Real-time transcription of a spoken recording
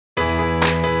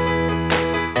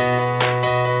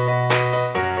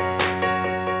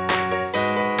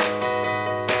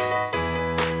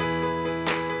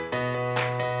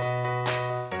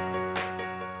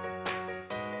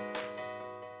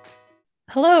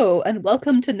Hello, and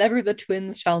welcome to Never the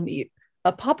Twins Shall Meet,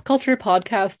 a pop culture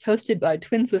podcast hosted by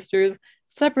twin sisters,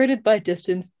 separated by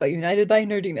distance but united by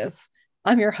nerdiness.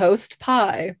 I'm your host,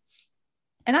 Pi.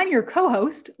 And I'm your co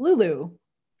host, Lulu.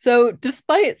 So,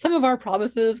 despite some of our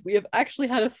promises, we have actually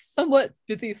had a somewhat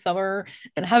busy summer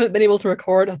and haven't been able to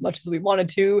record as much as we wanted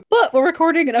to, but we're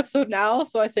recording an episode now,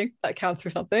 so I think that counts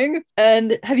for something.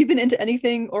 And have you been into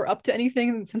anything or up to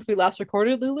anything since we last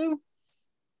recorded, Lulu?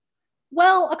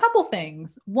 Well, a couple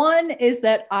things. One is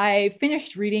that I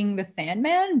finished reading The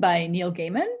Sandman by Neil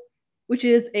Gaiman, which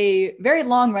is a very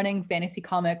long running fantasy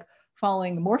comic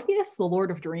following Morpheus, the Lord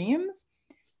of Dreams.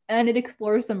 And it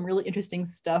explores some really interesting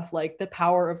stuff like the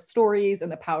power of stories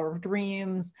and the power of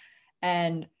dreams,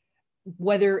 and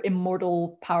whether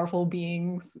immortal, powerful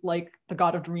beings like the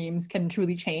God of Dreams can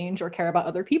truly change or care about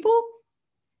other people.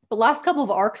 The last couple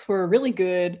of arcs were really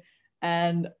good,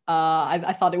 and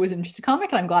I thought it was an interesting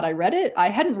comic, and I'm glad I read it. I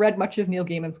hadn't read much of Neil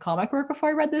Gaiman's comic work before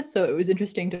I read this, so it was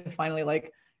interesting to finally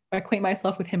acquaint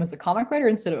myself with him as a comic writer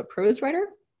instead of a prose writer.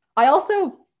 I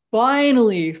also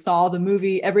finally saw the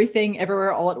movie Everything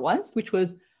Everywhere All at Once, which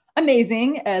was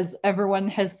amazing, as everyone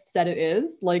has said it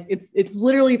is. Like it's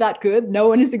literally that good. No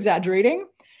one is exaggerating.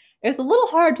 It's a little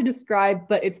hard to describe,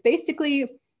 but it's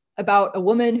basically about a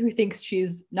woman who thinks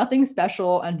she's nothing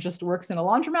special and just works in a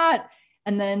laundromat,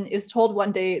 and then is told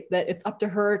one day that it's up to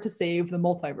her to save the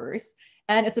multiverse.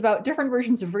 And it's about different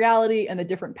versions of reality and the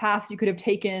different paths you could have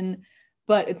taken.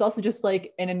 But it's also just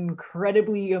like an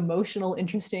incredibly emotional,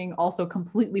 interesting, also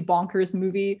completely bonkers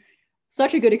movie.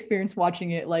 Such a good experience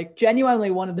watching it. Like, genuinely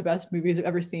one of the best movies I've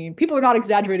ever seen. People are not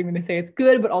exaggerating when they say it's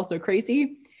good, but also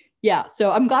crazy. Yeah,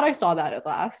 so I'm glad I saw that at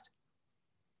last.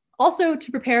 Also,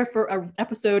 to prepare for an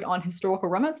episode on historical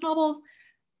romance novels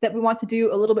that we want to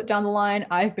do a little bit down the line,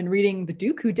 I've been reading The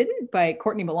Duke Who Didn't by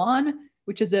Courtney Milan,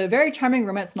 which is a very charming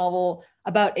romance novel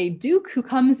about a duke who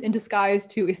comes in disguise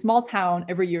to a small town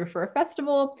every year for a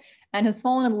festival and has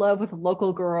fallen in love with a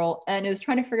local girl and is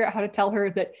trying to figure out how to tell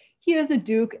her that he is a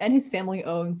duke and his family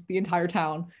owns the entire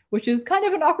town, which is kind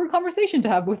of an awkward conversation to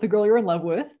have with the girl you're in love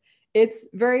with. It's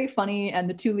very funny, and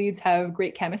the two leads have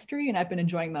great chemistry, and I've been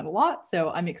enjoying that a lot. So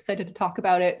I'm excited to talk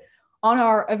about it on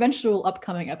our eventual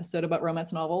upcoming episode about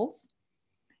romance novels.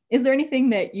 Is there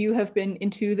anything that you have been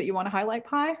into that you want to highlight,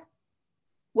 Pi?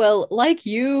 Well, like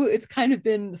you, it's kind of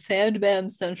been Sandman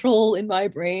Central in my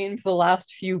brain for the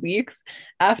last few weeks.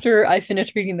 After I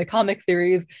finished reading the comic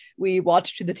series, we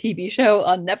watched the TV show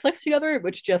on Netflix together,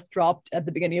 which just dropped at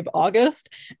the beginning of August.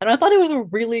 And I thought it was a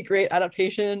really great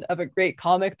adaptation of a great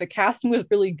comic. The casting was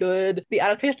really good. The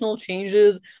adaptational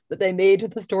changes that they made to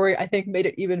the story, I think, made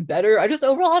it even better. I just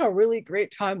overall had a really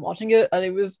great time watching it, and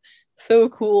it was so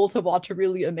cool to watch a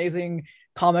really amazing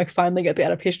comic finally get the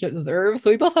adaptation it deserves. So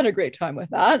we both had a great time with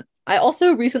that. I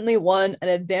also recently won an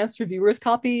advanced reviewer's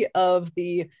copy of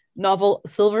the novel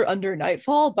Silver Under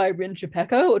Nightfall by Rin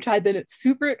Chupeco, which I've been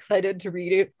super excited to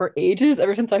read it for ages,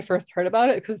 ever since I first heard about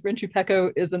it, because Rin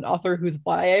Chupeco is an author whose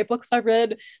YA books I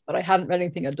read, but I hadn't read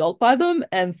anything adult by them.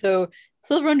 And so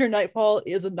Silver Under Nightfall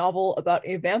is a novel about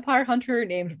a vampire hunter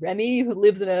named Remy who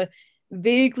lives in a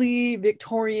vaguely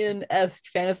Victorian-esque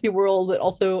fantasy world that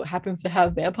also happens to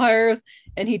have vampires,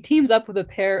 and he teams up with a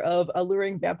pair of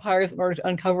alluring vampires in order to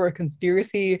uncover a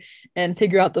conspiracy and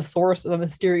figure out the source of a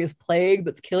mysterious plague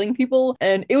that's killing people.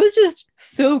 And it was just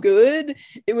so good.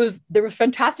 There were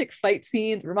fantastic fight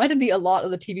scenes. It reminded me a lot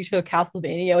of the TV show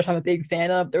Castlevania, which I'm a big fan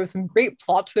of. There was some great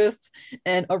plot twists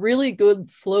and a really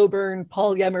good slow burn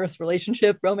polyamorous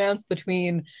relationship romance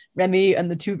between Remy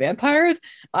and the two vampires.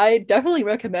 I definitely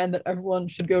recommend that everyone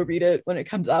should go read it when it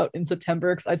comes out in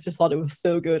September, because I just thought it was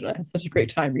so good and I had such a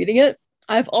great time reading it.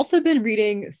 I've also been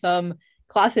reading some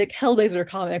classic Hellblazer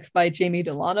comics by Jamie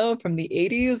Delano from the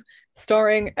 80s,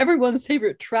 starring everyone's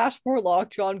favorite trash warlock,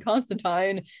 John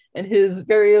Constantine, and his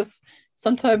various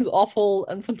sometimes awful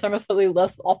and sometimes slightly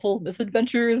less awful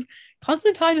misadventures.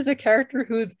 Constantine is a character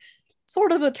who's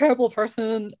sort of a terrible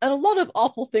person, and a lot of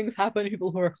awful things happen to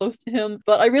people who are close to him.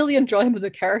 But I really enjoy him as a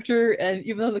character, and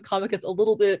even though the comic gets a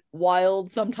little bit wild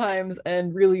sometimes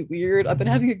and really weird, I've been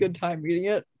having a good time reading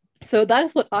it. So that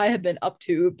is what I have been up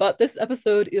to, but this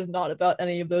episode is not about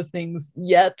any of those things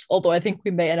yet, although I think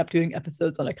we may end up doing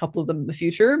episodes on a couple of them in the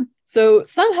future. So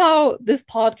somehow this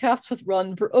podcast has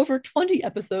run for over 20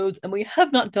 episodes, and we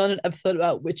have not done an episode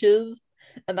about witches.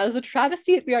 And that is a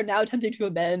travesty that we are now attempting to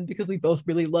amend because we both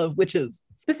really love witches.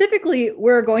 Specifically,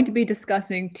 we're going to be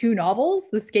discussing two novels,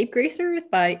 The Scapegracers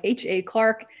by H.A.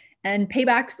 Clark and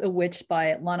Payback's a Witch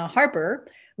by Lana Harper,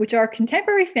 which are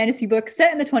contemporary fantasy books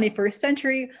set in the 21st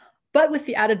century, but with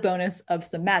the added bonus of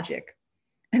some magic.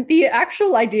 The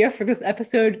actual idea for this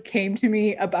episode came to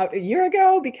me about a year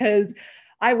ago because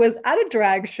I was at a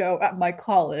drag show at my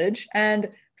college and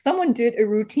someone did a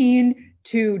routine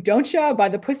to Don't Ya by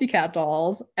the Pussycat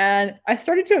Dolls. And I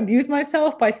started to amuse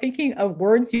myself by thinking of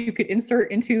words you could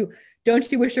insert into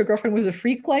Don't You Wish Your Girlfriend Was a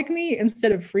Freak Like Me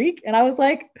instead of freak. And I was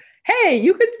like, hey,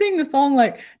 you could sing the song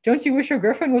like, Don't You Wish Your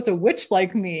Girlfriend Was a Witch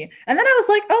Like Me. And then I was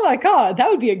like, oh my God, that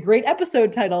would be a great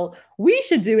episode title. We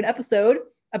should do an episode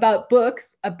about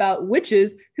books about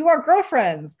witches who are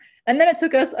girlfriends. And then it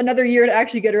took us another year to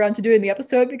actually get around to doing the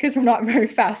episode because we're not very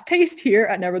fast paced here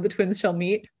at Never the Twins Shall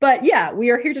Meet. But yeah, we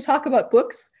are here to talk about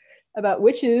books about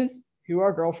witches who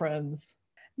are girlfriends.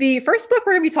 The first book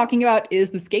we're going to be talking about is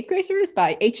The Scapegracers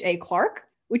by H.A. Clark,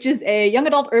 which is a young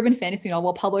adult urban fantasy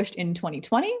novel published in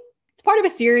 2020. It's part of a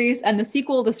series, and the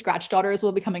sequel, The Scratch Daughters,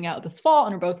 will be coming out this fall,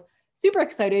 and we're both super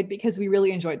excited because we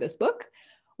really enjoyed this book.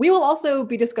 We will also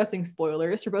be discussing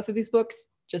spoilers for both of these books,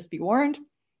 just be warned,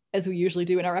 as we usually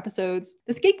do in our episodes.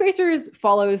 The Scapegracers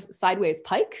follows Sideways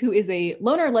Pike, who is a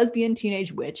loner lesbian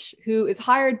teenage witch who is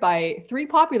hired by 3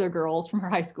 popular girls from her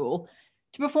high school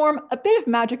to perform a bit of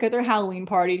magic at their Halloween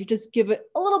party to just give it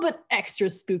a little bit extra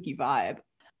spooky vibe.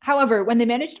 However, when they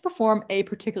manage to perform a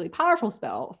particularly powerful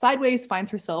spell, Sideways finds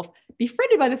herself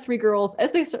befriended by the 3 girls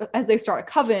as they start a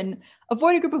coven,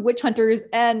 avoid a group of witch hunters,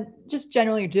 and just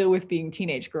generally deal with being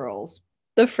teenage girls.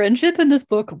 The friendship in this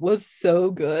book was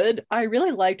so good. I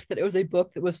really liked that it was a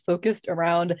book that was focused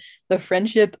around the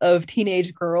friendship of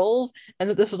teenage girls, and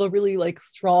that this was a really like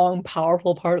strong,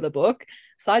 powerful part of the book.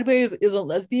 Sideways isn't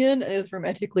lesbian and is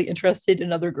romantically interested in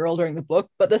another girl during the book,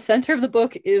 but the center of the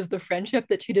book is the friendship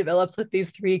that she develops with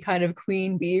these 3 kind of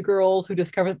queen bee girls who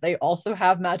discover that they also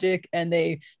have magic, and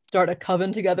they start a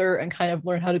coven together and kind of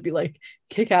learn how to be like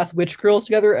kick-ass witch girls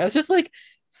together. And it's just like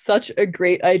such a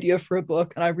great idea for a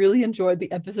book, and I really enjoyed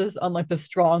the emphasis on like the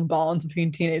strong bonds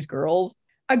between teenage girls.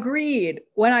 Agreed.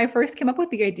 When I first came up with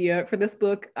the idea for this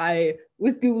book, I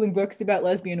was Googling books about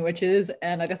lesbian witches,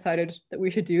 and I decided that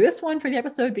we should do this one for the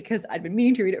episode because I'd been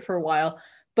meaning to read it for a while,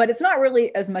 but it's not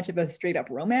really as much of a straight up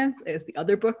romance as the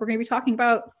other book we're going to be talking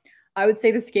about. I would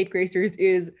say The Scapegracers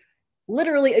is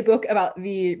literally a book about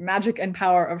the magic and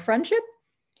power of friendship,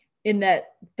 in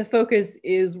that the focus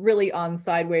is really on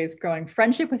Sideways growing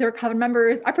friendship with her coven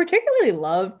members. I particularly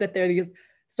love that they're these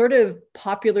sort of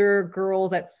popular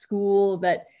girls at school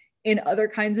that in other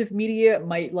kinds of media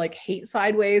might like hate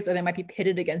Sideways, or they might be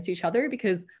pitted against each other,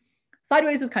 because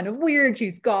Sideways is kind of weird.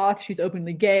 She's goth, she's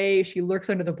openly gay, she lurks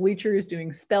under the bleachers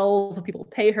doing spells so people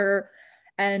pay her.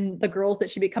 And the girls that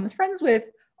she becomes friends with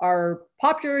are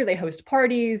popular, they host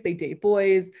parties, they date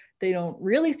boys. They don't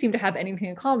really seem to have anything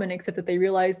in common except that they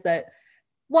realize that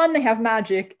 1, they have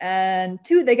magic, and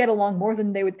 2, they get along more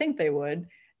than they would think they would.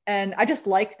 And I just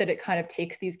liked that it kind of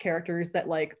takes these characters that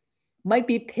like might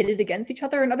be pitted against each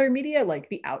other in other media, like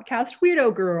the outcast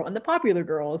weirdo girl and the popular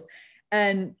girls,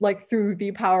 and like through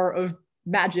the power of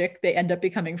magic, they end up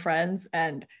becoming friends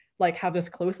and like have this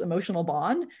close emotional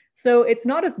bond. So it's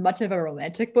not as much of a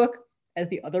romantic book as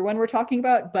the other one we're talking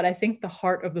about, but I think the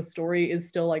heart of the story is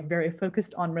still like very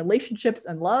focused on relationships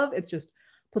and love. It's just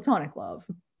platonic love.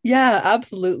 Yeah,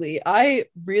 absolutely. I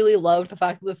really loved the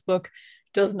fact that this book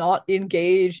does not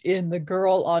engage in the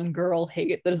girl on girl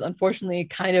hate that is unfortunately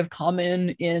kind of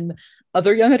common in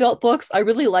other young adult books. I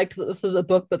really liked that this is a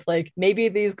book that's like, maybe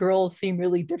these girls seem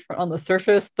really different on the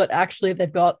surface, but actually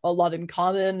they've got a lot in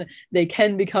common. They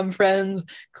can become friends.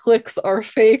 Cliques are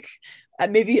fake.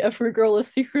 And maybe every girl is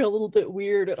secretly a little bit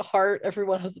weird at heart.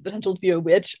 Everyone has the potential to be a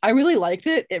witch. I really liked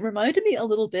it. It reminded me a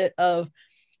little bit of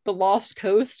The Lost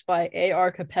Coast by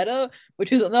A.R. Capetta,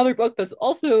 which is another book that's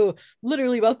also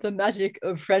literally about the magic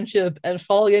of friendship and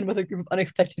falling in with a group of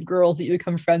unexpected girls that you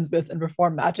become friends with and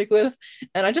perform magic with.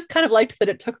 And I just kind of liked that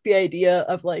it took the idea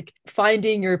of like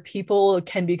finding your people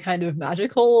can be kind of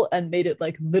magical and made it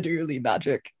like literally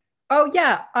magic. Oh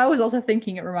yeah, I was also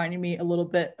thinking it reminded me a little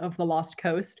bit of The Lost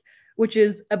Coast, which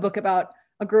is a book about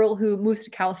a girl who moves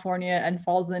to California and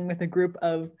falls in with a group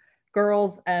of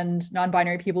girls and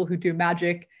non-binary people who do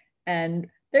magic. And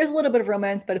there's a little bit of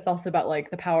romance, but it's also about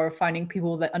like the power of finding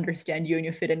people that understand you and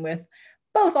you fit in with,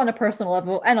 both on a personal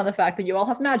level and on the fact that you all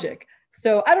have magic.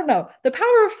 So I don't know. The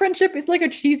power of friendship is like a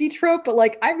cheesy trope, but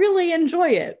like I really enjoy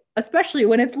it, especially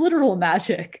when it's literal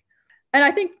magic. And I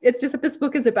think it's just that this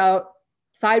book is about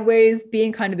Sideways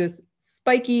being kind of this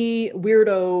spiky,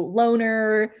 weirdo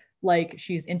loner. Like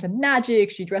she's into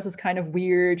magic, she dresses kind of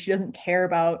weird, she doesn't care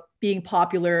about being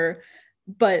popular,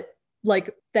 but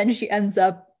like then she ends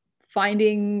up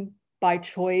finding by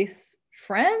choice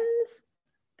friends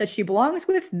that she belongs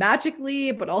with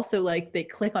magically, but also like they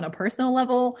click on a personal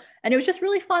level. And it was just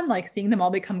really fun, like seeing them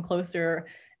all become closer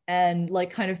and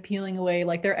like kind of peeling away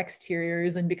like their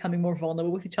exteriors and becoming more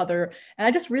vulnerable with each other. And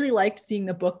I just really liked seeing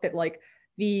the book that like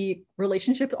the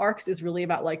relationship arcs is really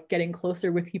about like getting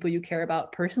closer with people you care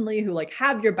about personally, who like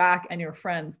have your back and your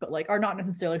friends, but like are not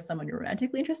necessarily someone you're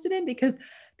romantically interested in, because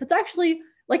that's actually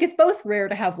like, it's both rare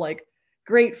to have like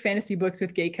great fantasy books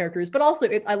with gay characters, but also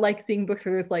I like seeing books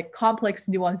where there's like complex,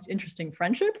 nuanced, interesting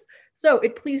friendships. So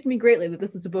it pleased me greatly that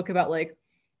this is a book about like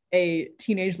a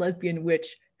teenage lesbian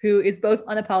witch who is both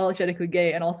unapologetically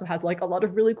gay and also has like a lot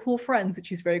of really cool friends that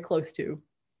she's very close to.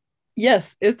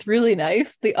 Yes, it's really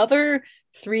nice. The other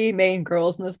three main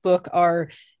girls in this book are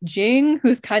Jing,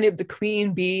 who's kind of the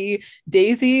queen bee,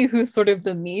 Daisy, who's sort of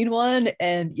the mean one,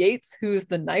 and Yates, who's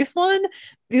the nice one.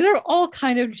 These are all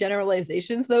kind of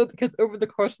generalizations, though, because over the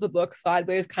course of the book,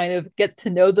 Sideways kind of gets to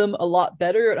know them a lot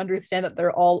better and understand that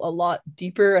they're all a lot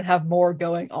deeper and have more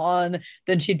going on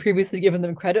than she'd previously given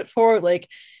them credit for. Like,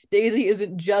 Daisy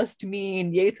isn't just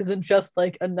mean. Yates isn't just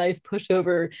like a nice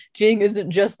pushover. Jing isn't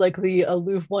just like the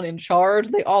aloof one in charge.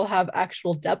 They all have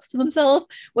actual depths to themselves,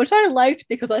 which I liked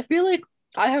because I feel like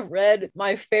I have read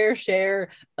my fair share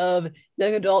of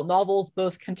young adult novels,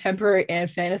 both contemporary and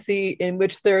fantasy, in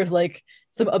which there's like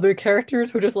some other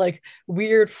characters who are just like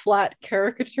weird, flat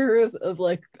caricatures of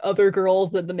like other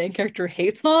girls that the main character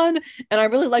hates on. And I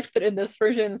really liked that in this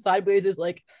version, Sideways is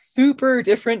like super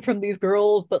different from these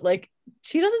girls, but like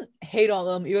she doesn't hate on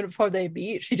them even before they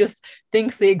meet. She just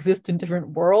thinks they exist in different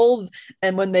worlds.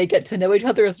 And when they get to know each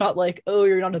other, it's not like, oh,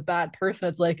 you're not a bad person.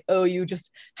 It's like, oh, you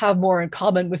just have more in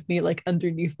common with me, like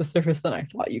underneath the surface than I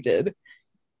thought you did.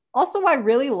 Also, I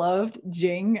really loved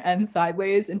Jing and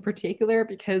Sideways in particular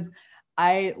because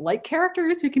I like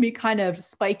characters who can be kind of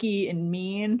spiky and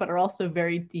mean, but are also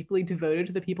very deeply devoted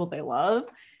to the people they love.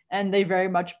 And they very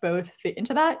much both fit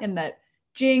into that, in that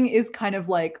Jing is kind of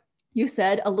like you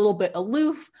said, a little bit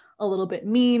aloof, a little bit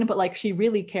mean, but like she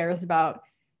really cares about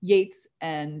Yates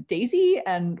and Daisy.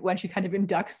 And when she kind of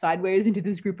inducts Sideways into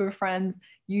this group of friends,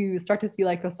 you start to see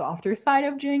like the softer side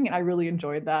of Jing. And I really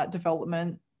enjoyed that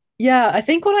development. Yeah, I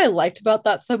think what I liked about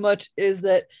that so much is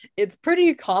that it's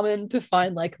pretty common to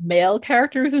find like male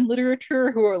characters in literature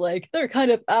who are like, they're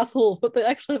kind of assholes, but they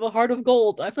actually have a heart of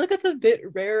gold. I feel like it's a bit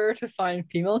rarer to find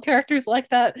female characters like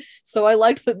that. So I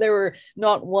liked that there were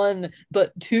not one,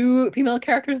 but two female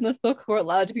characters in this book who are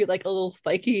allowed to be like a little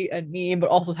spiky and mean,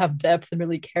 but also have depth and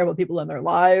really care about people in their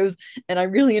lives. And I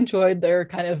really enjoyed their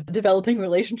kind of developing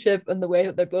relationship and the way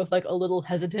that they're both like a little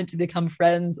hesitant to become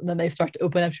friends, and then they start to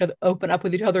open up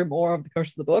with each other more over the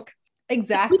course of the book.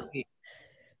 Exactly.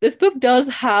 This book does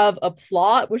have a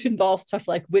plot which involves stuff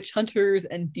like witch hunters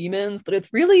and demons, but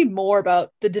it's really more about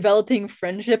the developing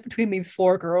friendship between these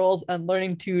four girls and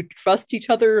learning to trust each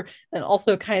other, and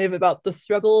also kind of about the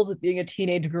struggles of being a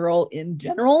teenage girl in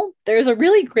general. There's a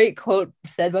really great quote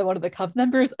said by one of the Cub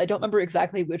members, I don't remember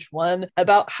exactly which one,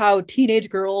 about how teenage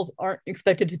girls aren't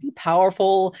expected to be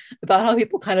powerful, about how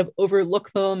people kind of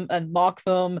overlook them and mock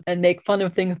them and make fun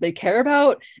of things they care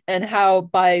about, and how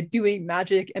by doing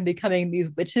magic and becoming these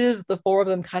witches, the four of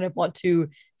them kind of want to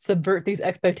subvert these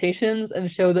expectations and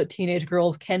show that teenage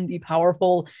girls can be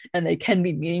powerful and they can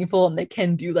be meaningful and they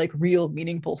can do like real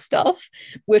meaningful stuff,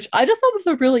 which I just thought was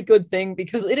a really good thing,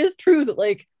 because it is true that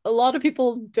like a lot of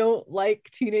people don't like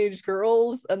teenage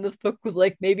girls, and this book was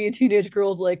like, maybe teenage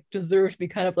girls like deserve to be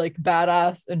kind of like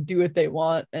badass and do what they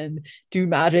want and do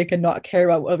magic and not care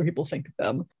about what other people think of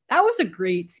them. That was a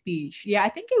great speech. Yeah, I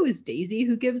think it was Daisy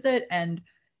who gives it, and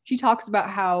she talks about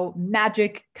how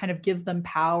magic kind of gives them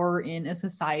power in a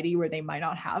society where they might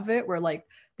not have it, where like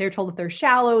they're told that they're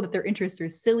shallow, that their interests are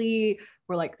silly,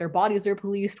 where like their bodies are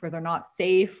policed, where they're not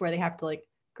safe, where they have to like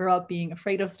grow up being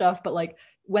afraid of stuff. But like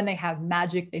when they have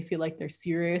magic, they feel like they're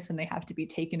serious and they have to be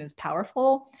taken as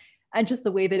powerful. And just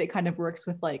the way that it kind of works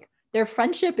with like their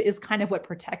friendship is kind of what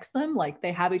protects them. Like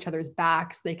they have each other's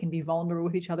backs, they can be vulnerable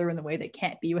with each other in the way they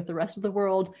can't be with the rest of the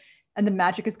world. And the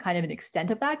magic is kind of an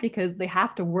extent of that, because they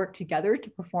have to work together to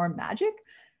perform magic.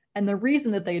 And the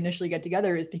reason that they initially get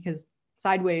together is because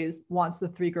Sideways wants the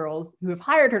three girls who have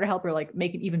hired her to help her like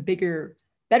make an even bigger,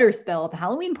 better spell at the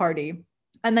Halloween party.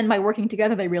 And then by working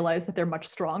together, they realize that they're much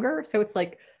stronger. So it's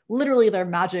like literally their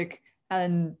magic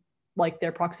and like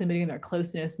their proximity and their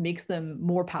closeness makes them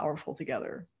more powerful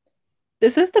together.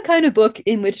 This is the kind of book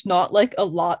in which not like a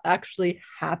lot actually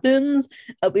happens,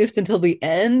 at least until the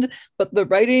end, but the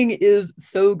writing is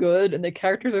so good and the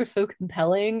characters are so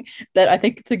compelling that I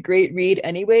think it's a great read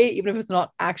anyway, even if it's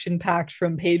not action packed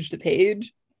from page to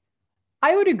page.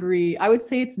 I would agree. I would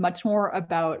say it's much more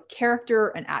about character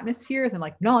and atmosphere than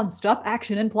like non-stop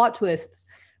action and plot twists.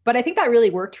 But I think that really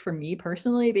worked for me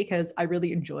personally, because I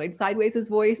really enjoyed Sideways'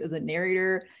 voice as a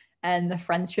narrator. and the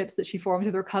friendships that she forms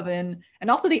with her coven. And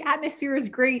also the atmosphere is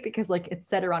great because like it's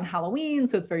set around Halloween,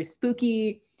 so it's very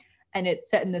spooky. And it's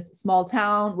set in this small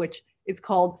town, which is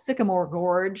called Sycamore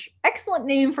Gorge. Excellent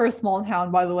name for a small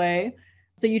town, by the way.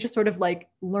 So you just sort of like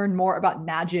learn more about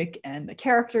magic and the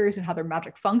characters and how their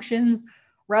magic functions,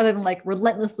 rather than like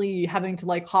relentlessly having to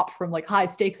like hop from like high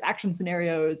stakes action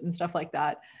scenarios and stuff like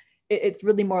that. It's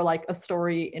really more like a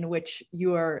story in which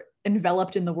you are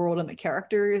enveloped in the world and the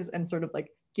characters and sort of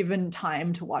like given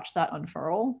time to watch that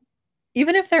unfurl.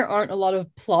 Even if there aren't a lot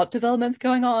of plot developments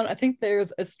going on, I think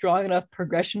there's a strong enough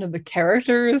progression of the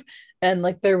characters and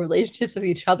like their relationships with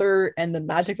each other and the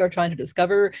magic they're trying to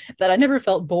discover that I never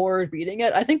felt bored reading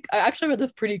it. I think I actually read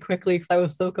this pretty quickly because I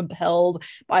was so compelled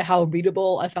by how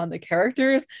readable I found the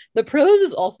characters. The prose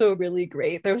is also really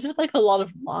great. There was just like a lot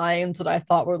of lines that I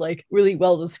thought were like really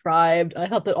well described. And I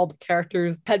thought that all the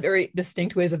characters had very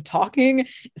distinct ways of talking.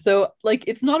 So like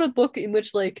it's not a book in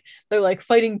which like they're like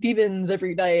fighting demons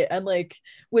every night and like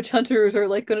witch hunters are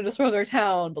like going to destroy their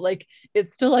town, but like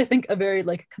it's still I think a very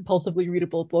like compulsively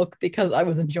readable book because I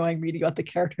was enjoying reading about the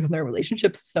characters and their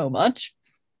relationships so much.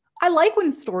 I like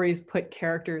when stories put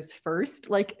characters first.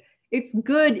 Like it's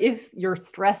good if you're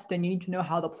stressed and you need to know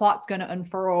how the plot's going to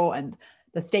unfurl and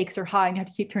the stakes are high and you have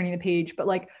to keep turning the page. But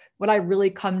like what I really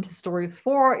come to stories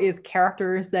for is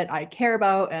characters that I care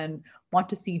about and want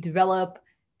to see develop.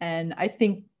 And I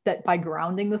think that by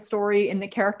grounding the story in the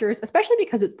characters, especially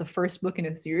because it's the first book in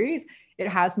a series, it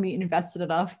has me invested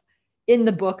enough in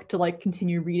the book to like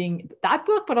continue reading that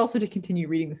book, but also to continue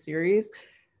reading the series.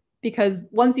 Because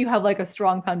once you have like a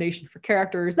strong foundation for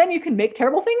characters, then you can make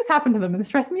terrible things happen to them and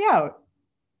stress me out.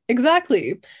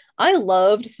 Exactly. I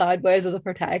loved Sideways as a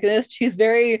protagonist. She's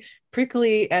very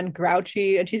prickly and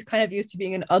grouchy, and she's kind of used to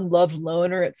being an unloved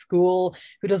loner at school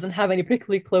who doesn't have any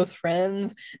particularly close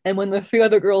friends. And when the three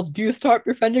other girls do start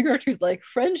befriending her, she's like,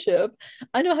 friendship?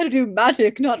 I know how to do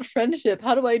magic, not friendship.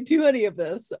 How do I do any of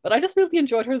this? But I just really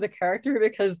enjoyed her as a character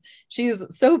because she's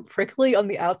so prickly on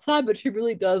the outside, but she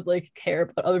really does like care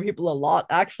about other people a lot,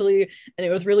 actually. And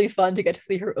it was really fun to get to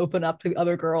see her open up to the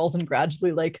other girls and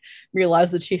gradually like realize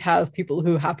that she has people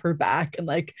who have her back and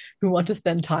like who want to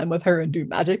spend time with her and do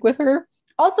magic with her.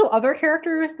 Also, other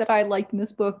characters that I liked in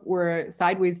this book were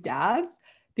Sideways' dads,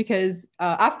 because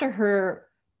after her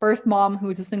birth mom, who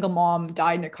was a single mom,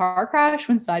 died in a car crash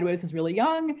when Sideways was really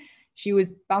young, she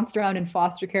was bounced around in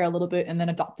foster care a little bit and then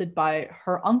adopted by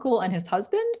her uncle and his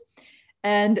husband.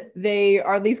 And they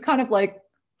are these kind of like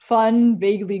fun,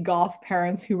 vaguely goth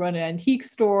parents who run an antique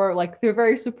store. Like they're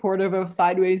very supportive of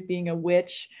Sideways being a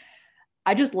witch.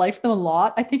 I just liked them a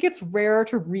lot. I think it's rare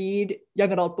to read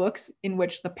young adult books in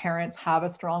which the parents have a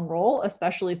strong role,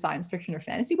 especially science fiction or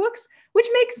fantasy books, which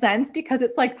makes sense because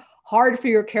it's like hard for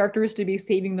your characters to be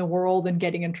saving the world and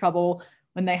getting in trouble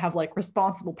when they have like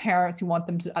responsible parents who want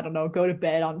them to, I don't know, go to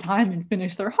bed on time and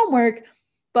finish their homework.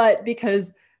 But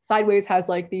because Sideways has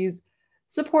like these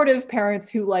supportive parents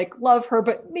who like love her,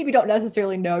 but maybe don't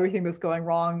necessarily know everything that's going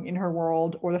wrong in her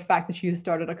world, or the fact that she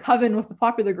started a coven with the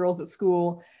popular girls at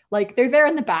school. Like they're there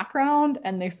in the background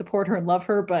and they support her and love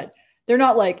her, but they're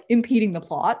not like impeding the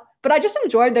plot. But I just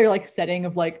enjoyed their like setting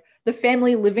of like the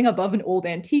family living above an old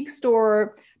antique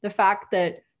store, the fact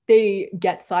that they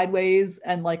get Sideways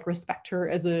and like respect her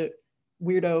as a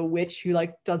weirdo witch who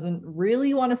like doesn't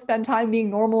really want to spend time being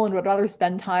normal and would rather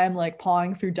spend time like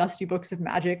pawing through dusty books of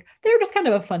magic. They were just kind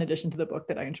of a fun addition to the book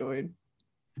that I enjoyed.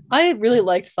 I really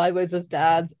liked Sideways as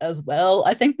dads as well.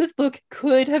 I think this book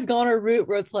could have gone a route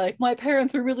where it's like, my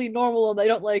parents are really normal and they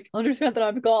don't like understand that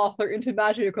I'm goth or into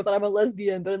magic or that I'm a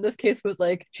lesbian. But in this case, it was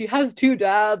like, she has two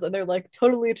dads and they're like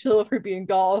totally chill with her being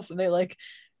goth and they like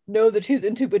know that she's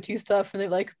into witchy stuff and they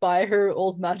like buy her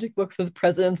old magic books as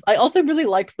presents. I also really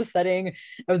liked the setting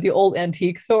of the old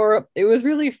antique store. It was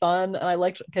really fun and I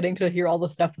liked getting to hear all the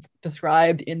stuff that's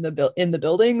described in the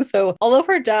building. So although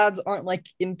her dads aren't like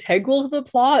integral to the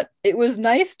plot, it was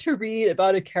nice to read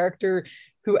about a character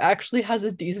who actually has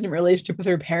a decent relationship with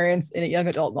her parents in a young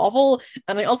adult novel.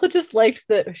 And I also just liked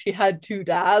that she had two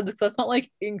dads, because that's not like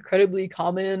incredibly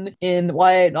common in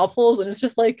YA novels. And it's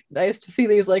just like nice to see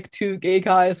these like two gay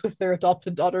guys with their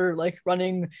adopted daughter like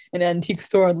running an antique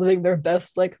store and living their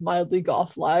best like mildly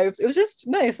goth lives. It was just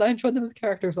nice. I enjoyed them as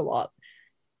characters a lot.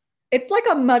 It's like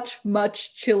a much,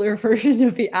 much chiller version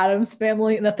of the Addams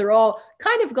family, in that they're all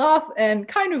kind of goth and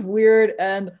kind of weird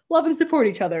and love and support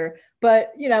each other,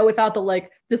 but you know, without the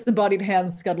like disembodied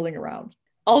hands scuttling around.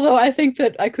 Although I think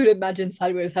that I could imagine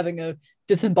Sideways having a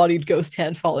disembodied ghost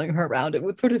hand following her around. It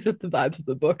would sort of fit the vibes of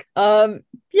the book.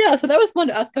 Yeah, so that was one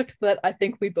aspect that I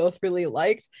think we both really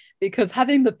liked, because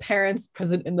having the parents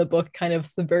present in the book kind of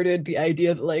subverted the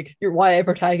idea that like your YA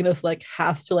protagonist like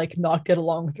has to like not get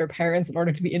along with their parents in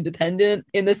order to be independent.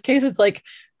 In this case, it's like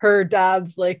her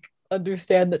dad's like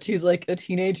understand that she's like a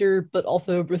teenager, but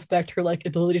also respect her like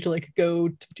ability to like go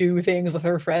to do things with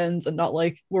her friends and not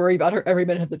like worry about her every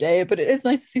minute of the day. But it is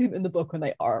nice to see them in the book when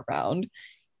they are around.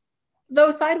 Though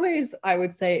Sideways, I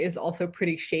would say, is also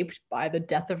pretty shaped by the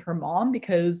death of her mom,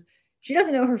 because she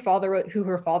doesn't know her father, who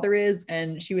her father is,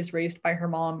 and she was raised by her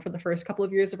mom for the first couple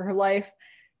of years of her life,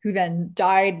 who then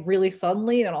died really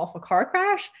suddenly in an awful car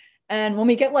crash. And when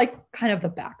we get like kind of the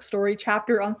backstory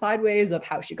chapter on Sideways of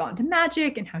how she got into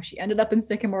magic and how she ended up in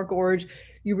Sycamore Gorge,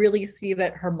 you really see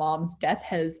that her mom's death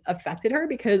has affected her,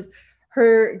 because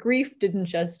her grief didn't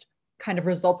just kind of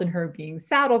results in her being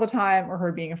sad all the time or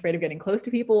her being afraid of getting close to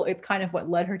people. It's kind of what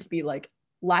led her to be like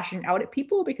lashing out at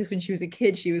people, because when she was a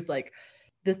kid, she was like,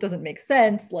 this doesn't make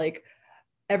sense. Like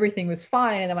everything was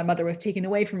fine. And then my mother was taken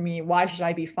away from me. Why should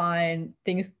I be fine?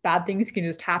 Bad things can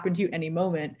just happen to you any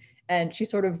moment. And she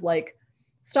sort of like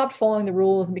stopped following the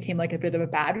rules and became like a bit of a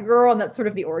bad girl. And that's sort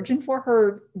of the origin for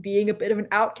her being a bit of an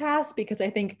outcast, because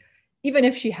I think even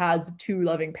if she has two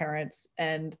loving parents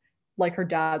and like her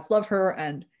dads love her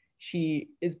and she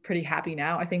is pretty happy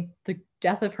now, I think the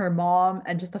death of her mom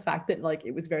and just the fact that like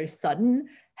it was very sudden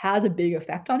has a big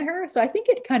effect on her. So I think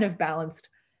it kind of balanced.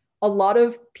 A lot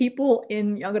of people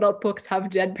in young adult books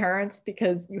have dead parents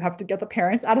because you have to get the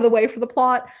parents out of the way for the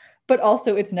plot, but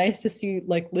also it's nice to see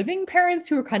like living parents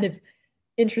who are kind of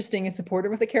interesting and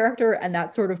supportive of the character, and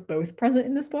that's sort of both present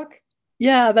in this book.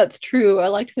 Yeah, that's true. I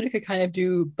liked that it could kind of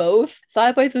do both.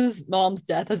 Sideways' mom's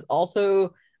death is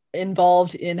also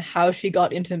involved in how she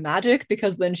got into magic,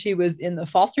 because when she was in the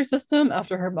foster system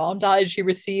after her mom died, she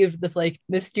received this like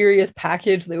mysterious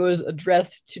package that was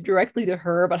addressed directly to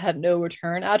her but had no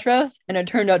return address, and it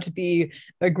turned out to be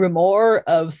a grimoire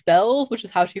of spells, which is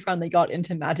how she finally got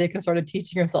into magic and started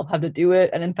teaching herself how to do it,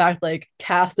 and in fact like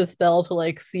cast a spell to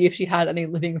like see if she had any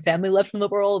living family left in the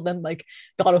world, then like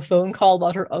got a phone call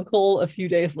about her uncle a few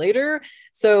days later.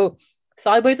 So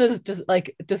Sideways is just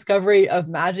like discovery of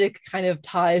magic kind of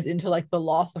ties into like the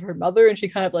loss of her mother, and she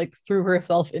kind of like threw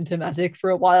herself into magic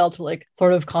for a while to like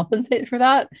sort of compensate for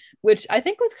that, which I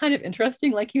think was kind of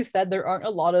interesting. Like you said, there aren't a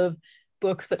lot of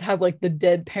books that have like the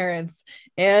dead parents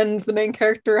and the main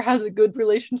character has a good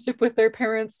relationship with their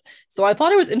parents. So I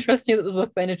thought it was interesting that this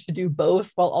book managed to do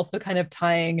both while also kind of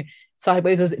tying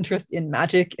Sideways' interest in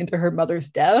magic into her mother's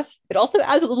death. It also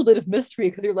adds a little bit of mystery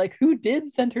because you're like, who did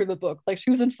send her the book? Like she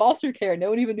was in foster care.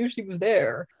 No one even knew she was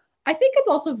there. I think it's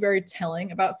also very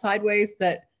telling about Sideways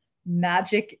that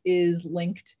magic is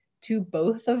linked to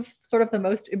both of sort of the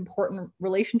most important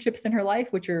relationships in her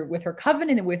life, which are with her coven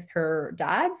and with her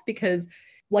dad's, because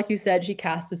like you said, she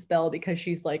casts a spell because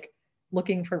she's like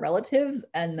looking for relatives,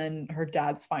 and then her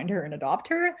dads find her and adopt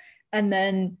her. And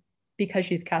then because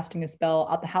she's casting a spell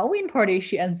at the Halloween party,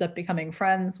 she ends up becoming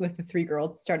friends with the three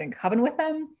girls, starting a coven with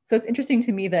them. So it's interesting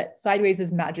to me that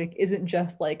Sideways' magic isn't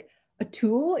just like a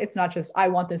tool. It's not just, I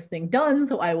want this thing done,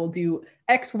 so I will do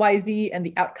X, Y, Z, and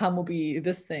the outcome will be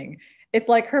this thing. It's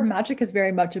like her magic is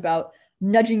very much about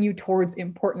nudging you towards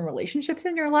important relationships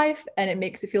in your life, and it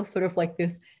makes it feel sort of like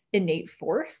this innate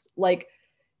force. Like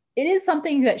it is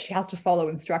something that she has to follow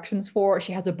instructions for.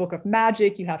 She has a book of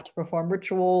magic. You have to perform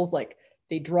rituals, like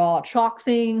they draw chalk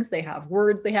things, they have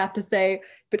words they have to say,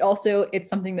 but also it's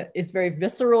something that is very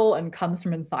visceral and comes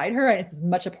from inside her, and it's as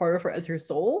much a part of her as her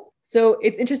soul. So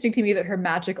it's interesting to me that her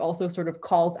magic also sort of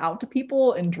calls out to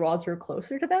people and draws her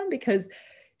closer to them, because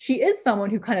she is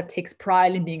someone who kind of takes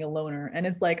pride in being a loner and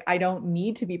is like, I don't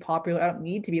need to be popular. I don't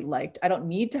need to be liked. I don't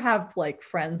need to have like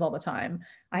friends all the time.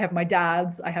 I have my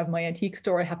dad's, I have my antique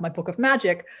store, I have my book of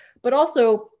magic. But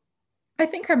also, I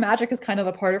think her magic is kind of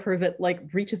a part of her that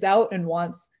like reaches out and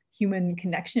wants human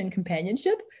connection and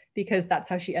companionship, because that's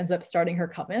how she ends up starting her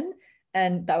coven.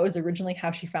 And that was originally how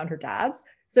she found her dad's.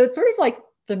 So it's sort of like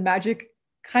the magic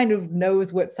kind of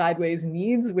knows what Sideways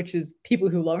needs, which is people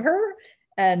who love her.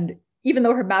 And even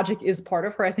though her magic is part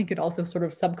of her, I think it also sort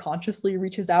of subconsciously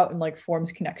reaches out and like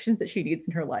forms connections that she needs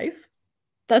in her life.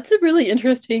 That's a really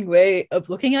interesting way of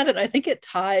looking at it. And I think it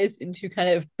ties into kind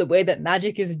of the way that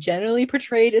magic is generally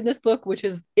portrayed in this book, which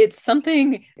is it's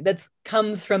something that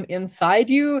comes from inside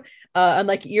you. And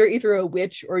like you're either a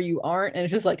witch or you aren't. And it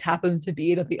just like happens to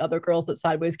be that the other girls that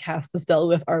Sideways cast the spell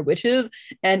with are witches.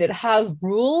 And it has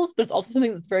rules, but it's also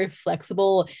something that's very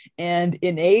flexible and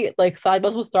innate. Like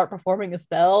Sideways will start performing a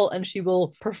spell and she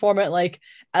will perform it like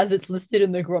as it's listed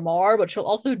in the grimoire, but she'll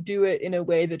also do it in a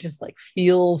way that just like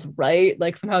feels right.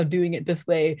 Like somehow doing it this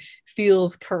way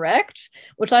feels correct,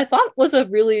 which I thought was a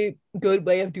really good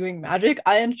way of doing magic.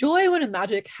 I enjoy when a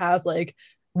magic has like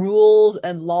rules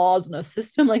and laws and a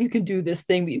system, like you can do this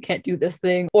thing but you can't do this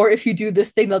thing, or if you do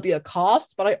this thing there'll be a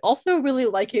cost. But I also really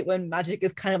like it when magic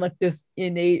is kind of like this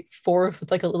innate force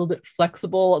that's like a little bit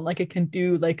flexible and like it can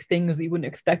do like things you wouldn't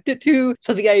expect it to.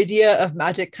 So the idea of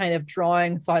magic kind of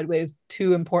drawing Sideways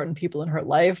two important people in her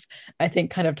life, I think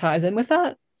kind of ties in with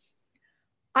that.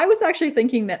 I was actually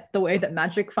thinking that the way that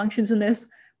magic functions in this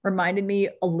reminded me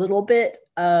a little bit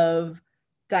of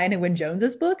Diana Wynne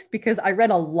Jones's books, because I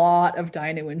read a lot of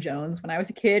Diana Wynne Jones when I was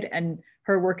a kid, and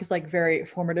her work is like very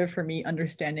formative for me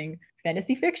understanding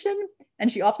fantasy fiction.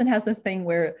 And she often has this thing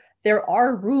where there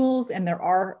are rules and there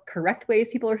are correct ways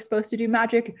people are supposed to do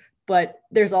magic, but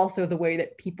there's also the way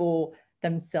that people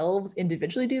themselves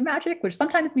individually do magic, which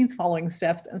sometimes means following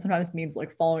steps and sometimes means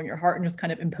like following your heart and just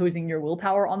kind of imposing your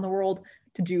willpower on the world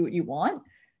to do what you want.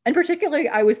 And particularly,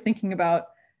 I was thinking about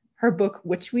her book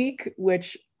Witch Week,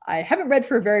 which I haven't read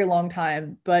for a very long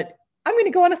time, but I'm going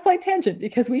to go on a slight tangent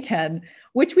because we can.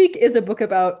 Witch Week is a book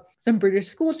about some British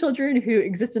school children who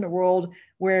exist in a world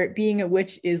where being a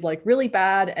witch is like really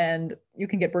bad and you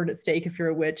can get burned at stake if you're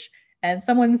a witch. And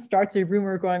someone starts a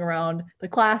rumor going around the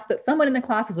class that someone in the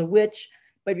class is a witch,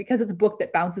 but because it's a book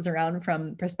that bounces around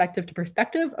from perspective to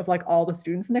perspective of like all the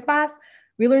students in the class,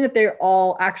 we learn that they're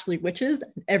all actually witches.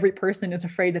 Every person is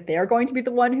afraid that they are going to be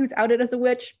the one who's outed as a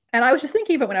witch. And I was just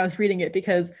thinking about when I was reading it,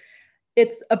 because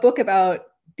it's a book about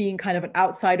being kind of an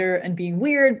outsider and being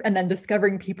weird, and then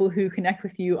discovering people who connect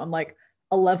with you on like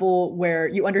a level where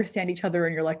you understand each other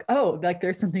and you're like, oh, like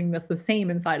there's something that's the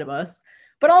same inside of us.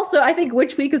 But also, I think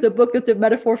Witch Week is a book that's a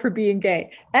metaphor for being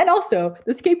gay. And also,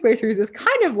 The Scapegracers is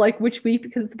kind of like Witch Week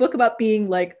because it's a book about being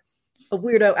like a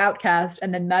weirdo outcast,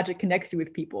 and then magic connects you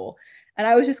with people. And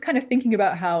I was just kind of thinking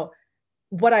about how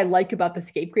what I like about The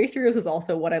Scapegracers is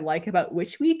also what I like about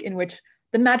Witch Week, in which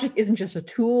the magic isn't just a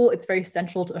tool, it's very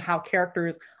central to how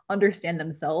characters understand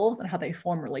themselves and how they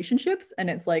form relationships. And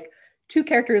it's like two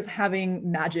characters having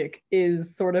magic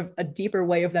is sort of a deeper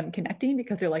way of them connecting,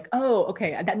 because they're like, oh,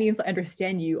 okay, that means I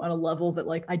understand you on a level that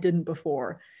like I didn't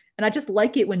before. And I just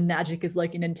like it when magic is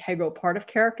like an integral part of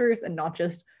characters and not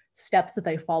just steps that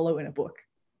they follow in a book.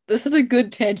 This is a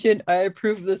good tangent. I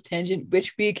approve of this tangent.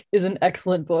 Witch Week is an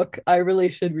excellent book. I really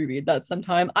should reread that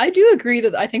sometime. I do agree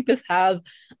that I think this has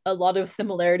a lot of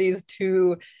similarities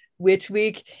to Witch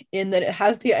Week in that it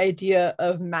has the idea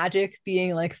of magic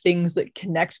being like things that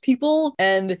connect people.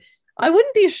 And I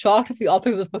wouldn't be shocked if the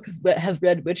author of this book has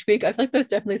read Witch Week. I feel like there's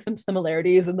definitely some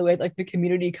similarities in the way like the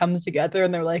community comes together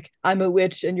and they're like, I'm a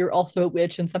witch and you're also a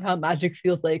witch, and somehow magic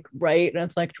feels like right and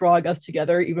it's like drawing us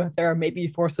together, even if there are maybe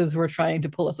forces who are trying to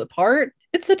pull us apart.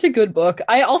 It's such a good book.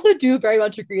 I also do very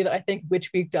much agree that I think Witch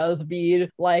Week does read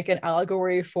like an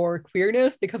allegory for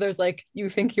queerness, because there's like you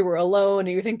think you were alone and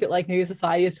you think that like maybe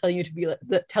society is telling you to be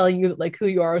like telling you that like who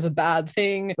you are is a bad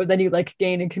thing, but then you like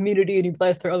gain a community and you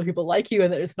realize there are other people like you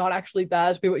and that it's not actually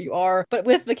bad to be what you are. But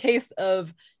with the case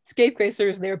of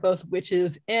Scapegracers, they're both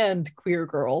witches and queer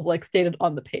girls, like stated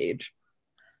on the page.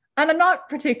 And I'm not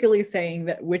particularly saying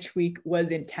that Witch Week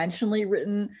was intentionally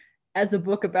written as a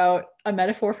book about a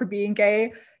metaphor for being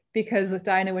gay, because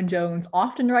Diana Wynne Jones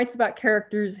often writes about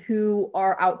characters who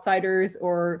are outsiders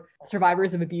or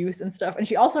survivors of abuse and stuff. And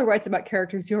she also writes about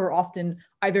characters who are often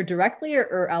either directly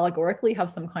or allegorically have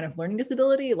some kind of learning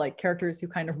disability, like characters who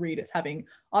kind of read as having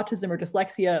autism or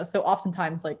dyslexia. So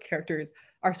oftentimes like characters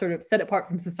are sort of set apart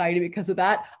from society because of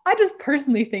that. I just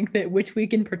personally think that Witch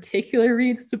Week in particular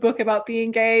reads as a book about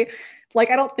being gay. Like,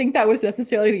 I don't think that was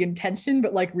necessarily the intention,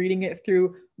 but like reading it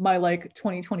through my like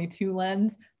 2022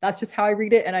 lens, that's just how I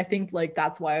read it. And I think like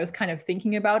that's why I was kind of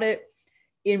thinking about it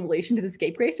in relation to The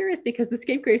Scapegracers, because The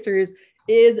Scapegracers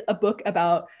is a book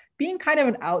about being kind of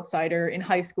an outsider in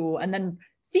high school and then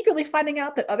secretly finding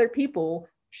out that other people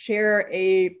share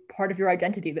a part of your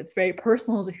identity that's very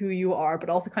personal to who you are, but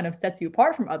also kind of sets you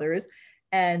apart from others.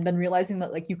 And then realizing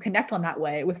that like you connect on that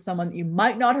way with someone that you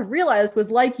might not have realized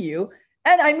was like you.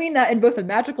 And I mean that in both a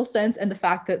magical sense and the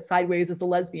fact that Sideways is a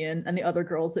lesbian and the other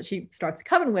girls that she starts a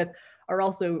coven with are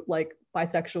also like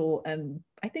bisexual and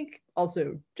I think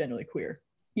also generally queer.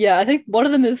 Yeah, I think one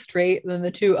of them is straight, and then the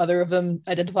two other of them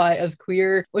identify as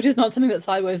queer, which is not something that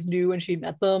Sideways knew when she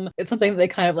met them. It's something that they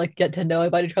kind of like get to know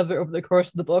about each other over the course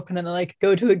of the book, and then they like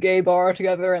go to a gay bar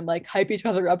together and like hype each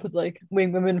other up as like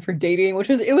wing women for dating, which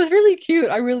is it was really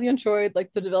cute. I really enjoyed like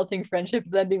the developing friendship,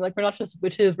 them being like, we're not just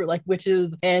witches, we're like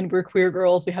witches and we're queer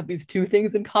girls. We have these two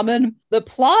things in common. The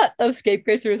plot of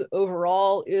Scapecracers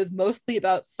overall is mostly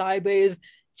about Sideways,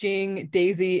 Jing,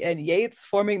 Daisy, and Yates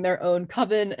forming their own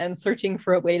coven and searching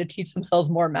for a way to teach themselves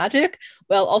more magic,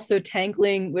 while also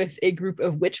tangling with a group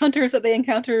of witch hunters that they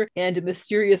encounter and a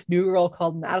mysterious new girl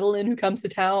called Madeline who comes to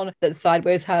town that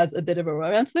Sideways has a bit of a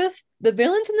romance with. The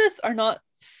villains in this are not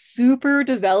super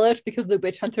developed because the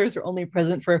witch hunters are only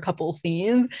present for a couple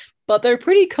scenes, but they're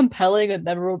pretty compelling and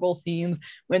memorable scenes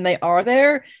when they are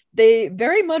there. They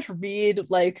very much read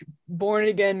like born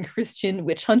again Christian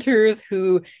witch hunters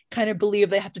who kind of believe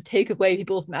they have to take away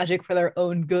people's magic for their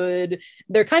own good.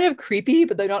 They're kind of creepy,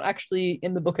 but they're not actually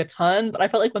in the book a ton. But I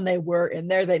felt like when they were in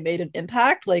there, they made an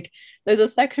impact. Like there's a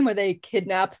section where they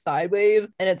kidnap Sideways,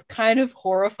 and it's kind of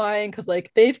horrifying because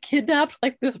like they've kidnapped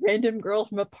like this random girl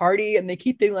from a party, and they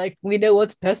keep being like, "We know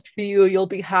what's best for you. You'll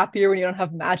be happier when you don't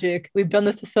have magic. We've done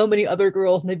this to so many other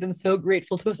girls, and they've been so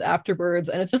grateful to us afterwards."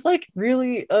 And it's just like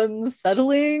really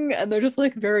unsettling, and they're just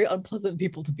like very unpleasant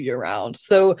people to be around.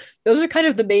 So those are kind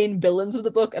of the main villains of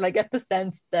the book, and I get the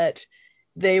sense that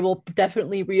they will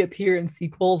definitely reappear in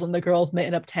sequels, and the girls may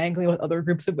end up tangling with other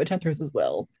groups of witch hunters as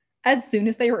well. As soon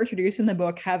as they were introduced in the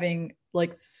book having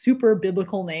like super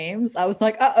biblical names, I was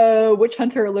like, uh-oh, witch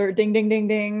hunter alert, ding, ding, ding,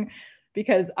 ding.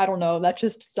 Because I don't know, that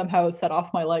just somehow set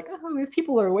off my like, oh, these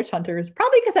people are witch hunters.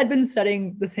 Probably because I'd been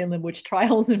studying the Salem witch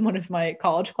trials in one of my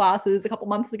college classes a couple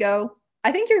months ago.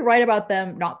 I think you're right about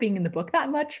them not being in the book that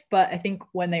much, but I think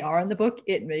when they are in the book,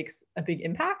 it makes a big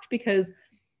impact because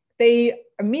they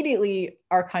immediately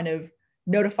are kind of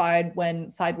notified when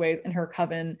Sideways and her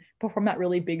coven perform that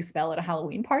really big spell at a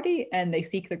Halloween party, and they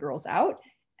seek the girls out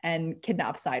and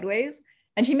kidnap Sideways.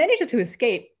 And she manages to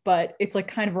escape, but it's like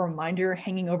kind of a reminder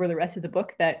hanging over the rest of the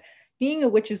book that being a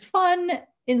witch is fun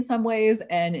in some ways,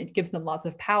 and it gives them lots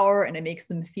of power, and it makes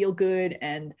them feel good,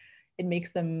 and it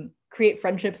makes them create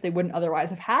friendships they wouldn't otherwise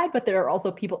have had. But there are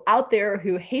also people out there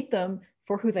who hate them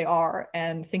for who they are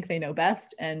and think they know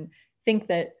best and think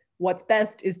that what's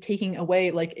best is taking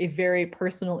away like a very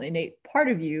personal, innate part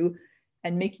of you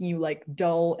and making you like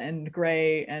dull and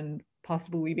gray and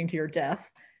possibly leading to your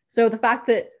death. So the fact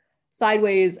that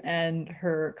Sideways and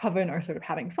her coven are sort of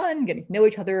having fun, getting to know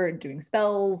each other, doing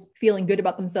spells, feeling good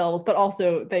about themselves, but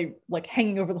also they like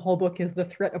hanging over the whole book is the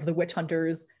threat of the witch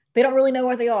hunters. They don't really know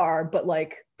where they are, but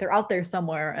like they're out there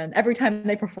somewhere. And every time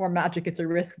they perform magic, it's a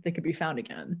risk that they could be found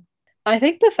again. I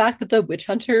think the fact that the witch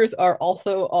hunters are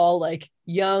also all like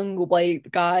young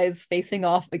white guys facing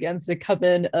off against a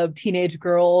coven of teenage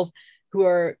girls who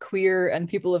are queer and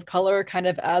people of color kind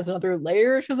of adds another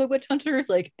layer to the witch hunters.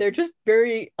 Like they're just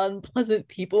very unpleasant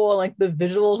people. And like the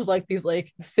visuals of like these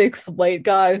like six white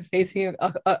guys facing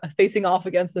off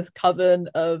against this coven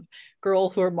of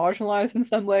girls who are marginalized in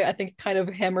some way, I think kind of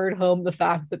hammered home the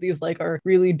fact that these like are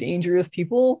really dangerous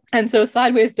people. And so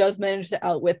Sideways does manage to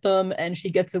outwit them, and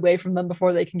she gets away from them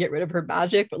before they can get rid of her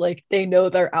magic, but like they know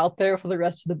they're out there for the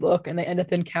rest of the book, and they end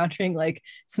up encountering like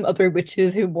some other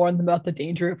witches who warn them about the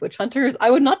danger of witch hunters. I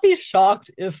would not be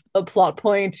shocked if a plot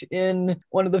point in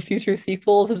one of the future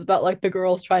sequels is about like the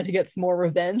girls trying to get some more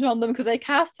revenge on them, because they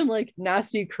cast some like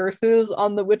nasty curses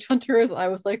on the witch hunters. I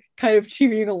was like kind of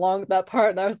cheering along with that part,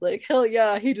 and I was like, hell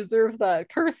yeah, he deserves that.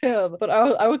 Curse him. But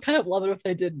I would kind of love it if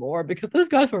they did more because those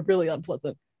guys were really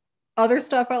unpleasant. Other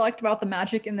stuff I liked about the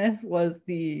magic in this was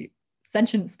the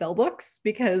sentient spell books,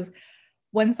 because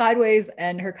when Sideways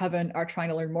and her coven are trying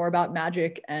to learn more about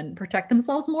magic and protect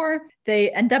themselves more,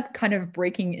 they end up kind of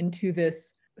breaking into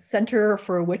this center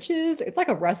for witches. It's like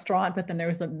a restaurant, but then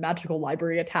there's a magical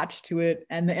library attached to it.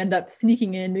 And they end up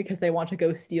sneaking in because they want to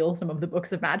go steal some of the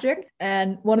books of magic.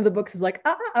 And one of the books is like,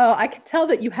 oh, I can tell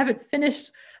that you haven't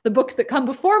finished the books that come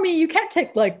before me. You can't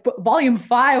take like volume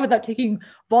 5 without taking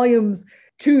volumes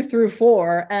 2 through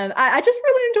 4. And I just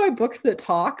really enjoy books that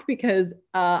talk, because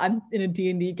I'm in a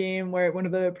D&D game where one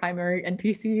of the primary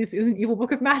NPCs is an evil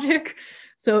book of magic.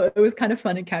 So it was kind of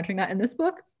fun encountering that in this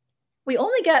book. We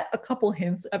only get a couple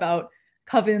hints about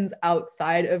covens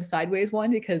outside of Sideways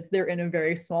one, because they're in a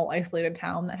very small isolated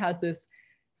town that has this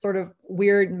sort of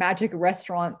weird magic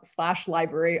restaurant slash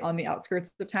library on the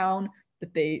outskirts of town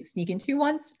that they sneak into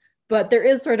once. But there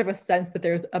is sort of a sense that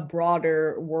there's a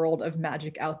broader world of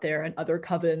magic out there and other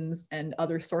covens and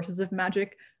other sources of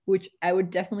magic, which I would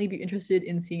definitely be interested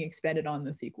in seeing expanded on in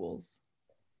the sequels.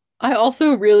 I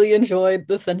also really enjoyed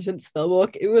the Sentient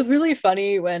Spellbook. It was really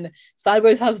funny when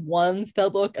Sideways has one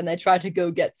spellbook and they try to go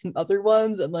get some other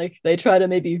ones and like they try to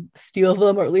maybe steal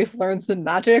them or at least learn some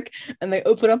magic. And they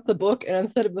open up the book and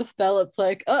instead of a spell, it's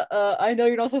like, I know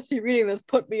you're not supposed to be reading this.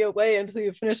 Put me away until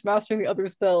you finish mastering the other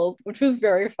spells, which was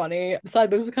very funny.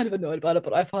 Sideways was kind of annoyed about it,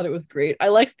 but I thought it was great. I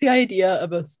liked the idea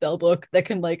of a spellbook that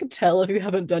can like tell if you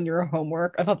haven't done your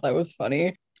homework. I thought that was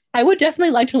funny. I would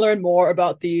definitely like to learn more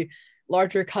about the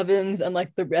larger covens and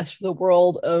like the rest of the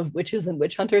world of witches and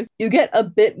witch hunters. You get a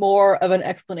bit more of an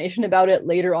explanation about it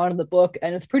later on in the book,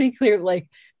 and it's pretty clear like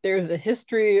there's a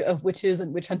history of witches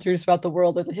and witch hunters throughout the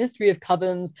world. There's a history of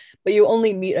covens, but you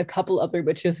only meet a couple other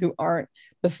witches who aren't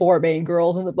the four main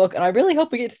girls in the book. And I really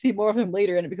hope we get to see more of them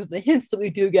later in it because the hints that we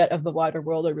do get of the wider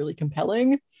world are really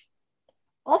compelling.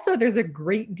 Also, there's a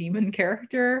great demon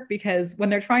character because when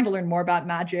they're trying to learn more about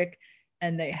magic,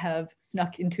 and they have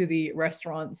snuck into the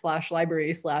restaurant slash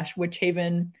library slash witch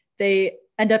haven, they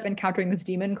end up encountering this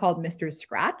demon called Mr.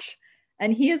 Scratch.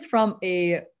 And he is from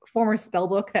a former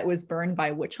spellbook that was burned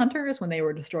by witch hunters when they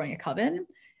were destroying a coven.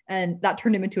 And that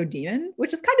turned him into a demon,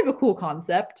 which is kind of a cool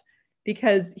concept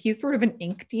because he's sort of an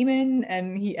ink demon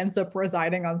and he ends up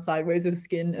residing on Sideways'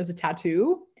 skin as a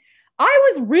tattoo.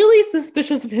 I was really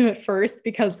suspicious of him at first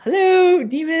because, hello,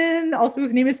 demon. Also,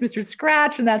 his name is Mr.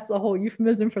 Scratch, and that's a whole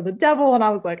euphemism for the devil. And I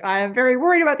was like, I am very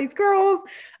worried about these girls.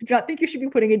 I do not think you should be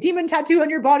putting a demon tattoo on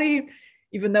your body,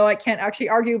 even though I can't actually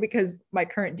argue because my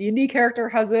current D&D character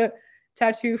has a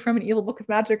tattoo from an evil book of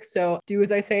magic. So do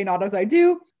as I say, not as I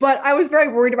do. But I was very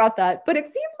worried about that. But it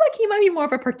seems like he might be more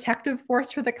of a protective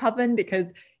force for the coven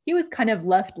because he was kind of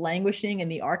left languishing in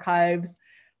the archives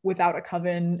without a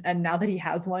coven, and now that he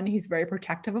has one, he's very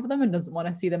protective of them and doesn't want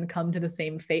to see them come to the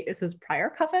same fate as his prior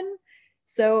coven.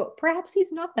 So perhaps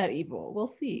he's not that evil. We'll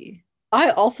see.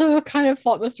 I also kind of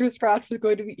thought Mr. Scratch was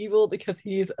going to be evil because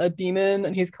he's a demon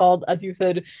and he's called, as you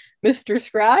said, Mr.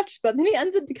 Scratch. But then he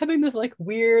ends up becoming this like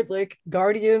weird, like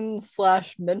guardian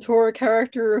slash mentor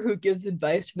character who gives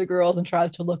advice to the girls and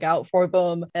tries to look out for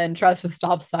them and tries to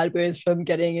stop Sideways from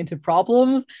getting into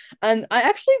problems. And I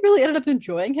actually really ended up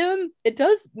enjoying him. It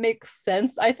does make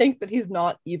sense, I think, that he's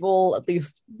not evil, at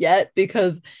least yet,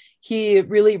 because he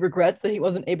really regrets that he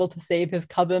wasn't able to save his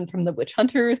coven from the witch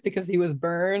hunters because he was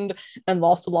burned and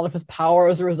lost a lot of his power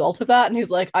as a result of that. And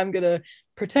he's like, I'm going to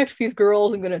protect these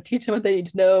girls. I'm going to teach them what they need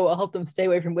to know. I'll help them stay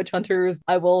away from witch hunters.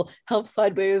 I will help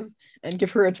Sideways and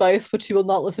give her advice, which she will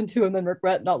not listen to and then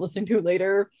regret not listening to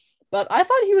later. But I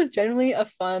thought he was generally a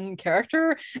fun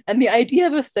character. And the idea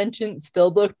of a sentient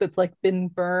spellbook that's like been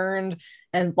burned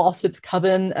and lost its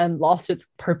coven and lost its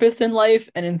purpose in life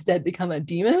and instead become a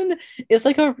demon is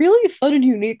like a really fun and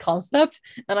unique concept.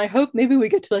 And I hope maybe we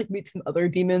get to like meet some other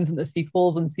demons in the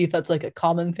sequels and see if that's like a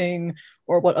common thing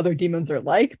or what other demons are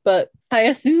like. But I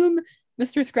assume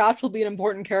Mr. Scratch will be an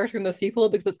important character in the sequel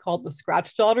because it's called the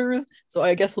Scratch Daughters. So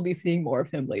I guess we'll be seeing more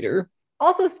of him later.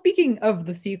 Also, speaking of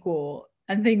the sequel,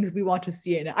 and things we want to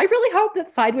see in it. I really hope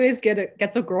that Sideways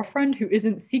gets a girlfriend who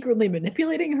isn't secretly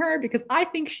manipulating her because I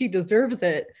think she deserves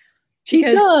it. She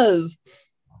does.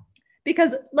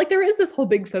 Because like there is this whole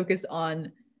big focus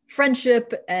on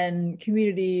friendship and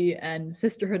community and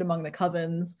sisterhood among the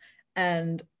covens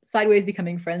and Sideways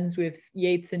becoming friends with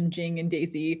Yates and Jing and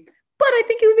Daisy. But I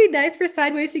think it would be nice for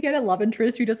Sideways to get a love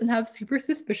interest who doesn't have super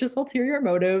suspicious ulterior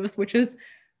motives, which is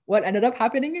what ended up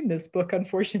happening in this book,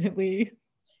 unfortunately.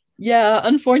 Yeah,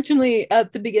 unfortunately,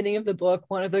 at the beginning of the book,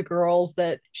 one of the girls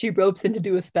that she ropes in to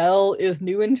do a spell is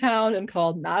new in town and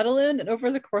called Madeline. And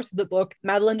over the course of the book,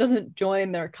 Madeline doesn't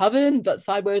join their coven, but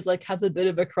Sideways like has a bit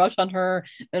of a crush on her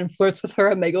and flirts with her,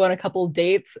 and they go on a couple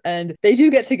dates and they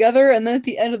do get together. And then at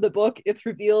the end of the book, it's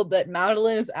revealed that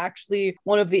Madeline is actually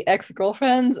one of the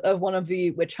ex-girlfriends of one of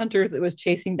the witch hunters that was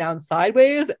chasing down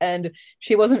Sideways, and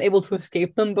she wasn't able to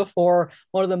escape them before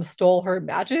one of them stole her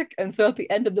magic. And so at the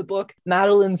end of the book,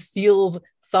 Madeline steals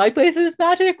Sideways'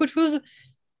 magic, which was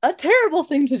a terrible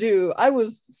thing to do. I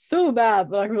was so mad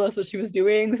when I realized what she was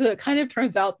doing. So it kind of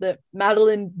turns out that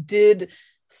Madeline did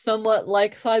somewhat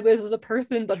like Sideways as a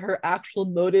person, but her actual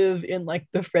motive in like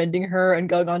befriending her and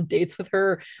going on dates with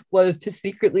her was to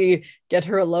secretly get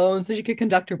her alone so she could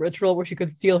conduct a ritual where she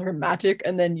could steal her magic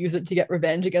and then use it to get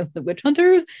revenge against the witch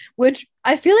hunters, which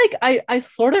I feel like I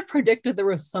sort of predicted there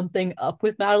was something up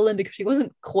with Madeline because she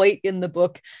wasn't quite in the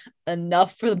book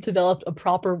enough for them to develop a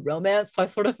proper romance. So I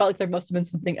sort of felt like there must have been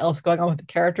something else going on with the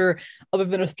character other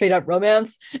than a straight up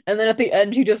romance. And then at the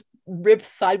end, she just rips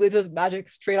Sideways' magic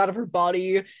straight out of her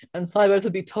body, and Sideways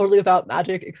would be totally without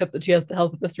magic except that she has the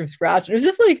help of Mr. Scratch. And it was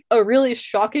just like a really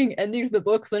shocking ending to the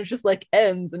book. Then it just like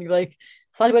ends, and you're like,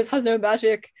 Sideways has no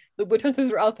magic. The witch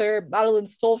hunters are out there. Madeline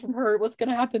stole from her. What's going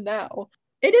to happen now?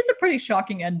 It is a pretty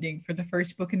shocking ending for the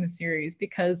first book in the series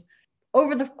because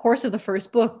over the course of the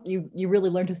first book, you really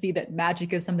learn to see that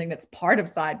magic is something that's part of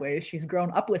Sideways. She's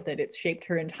grown up with it. It's shaped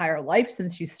her entire life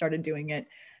since she started doing it.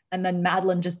 And then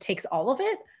Madeline just takes all of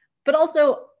it. But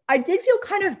also, I did feel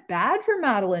kind of bad for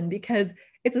Madeline because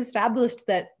it's established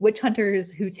that witch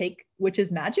hunters who take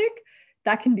witches' magic,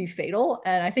 that can be fatal.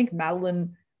 And I think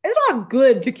Madeline, it's not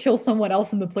good to kill someone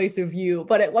else in the place of you,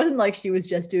 but it wasn't like she was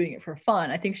just doing it for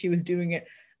fun. I think she was doing it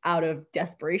out of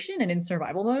desperation and in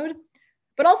survival mode.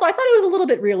 But also, I thought it was a little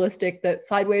bit realistic that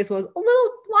Sideways was a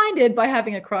little blinded by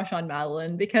having a crush on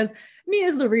Madeline because me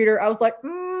as the reader, I was like,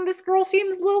 this girl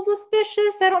seems a little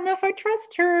suspicious. I don't know if I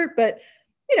trust her. But,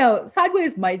 you know,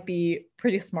 Sideways might be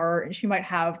pretty smart and she might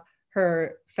have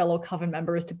her fellow coven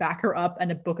members to back her up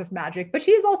and a book of magic, but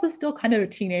she is also still kind of a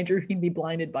teenager who can be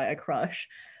blinded by a crush.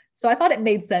 So I thought it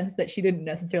made sense that she didn't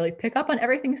necessarily pick up on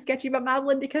everything sketchy about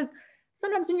Madeline because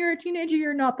sometimes when you're a teenager,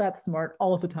 you're not that smart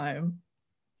all of the time.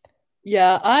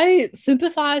 Yeah, I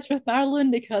sympathize with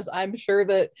Madeline because I'm sure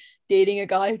that dating a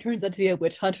guy who turns out to be a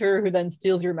witch hunter who then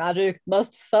steals your magic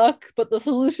must suck. But the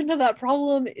solution to that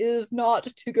problem is not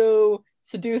to go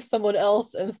seduce someone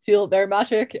else and steal their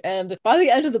magic. And by the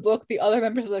end of the book, the other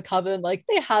members of the coven, like,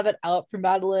 they have it out for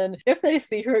Madeline. If they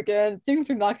see her again, things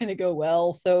are not going to go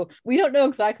well. So we don't know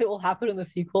exactly what will happen in the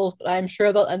sequels, but I'm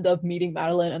sure they'll end up meeting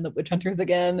Madeline and the witch hunters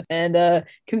again. And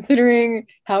considering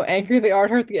how angry they are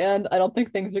at her at the end, I don't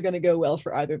think things are going to go well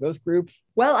for either of those groups.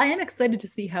 Well, I am excited to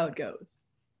see how it goes.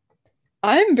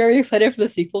 I'm very excited for the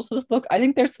sequels to this book. I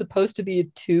think there's supposed to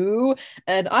be two,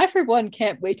 and I, for one,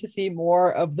 can't wait to see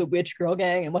more of the witch girl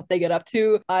gang and what they get up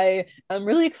to. I am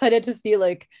really excited to see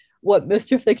like what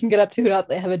mischief they can get up to now that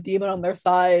they have a demon on their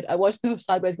side. I want to know if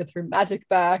Sideways gets her magic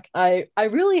back. I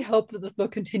really hope that this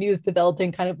book continues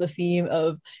developing kind of the theme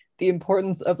of the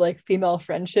importance of like female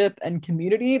friendship and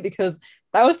community because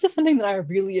that was just something that I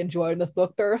really enjoyed in this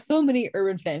book. There are so many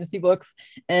urban fantasy books,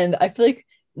 and I feel like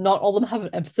not all of them have an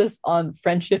emphasis on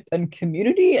friendship and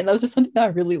community. And that was just something that I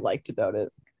really liked about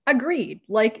it. Agreed.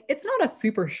 Like, it's not a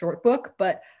super short book,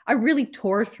 but I really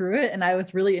tore through it and I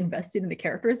was really invested in the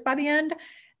characters by the end.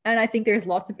 And I think there's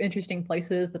lots of interesting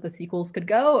places that the sequels could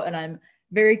go. And I'm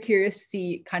very curious to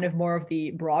see kind of more of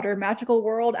the broader magical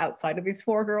world outside of these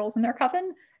four girls and their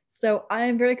coven. So I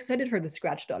am very excited for the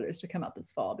Scratch Daughters to come out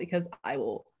this fall because I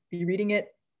will be reading it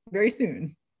very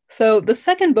soon. So the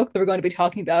second book that we're going to be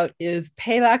talking about is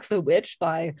Payback's a Witch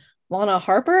by Lana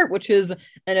Harper, which is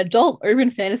an adult urban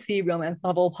fantasy romance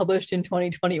novel published in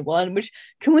 2021, which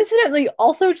coincidentally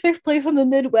also takes place in the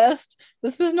Midwest.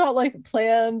 This was not like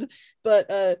planned, but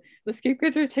The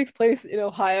Scapegrazzers takes place in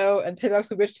Ohio and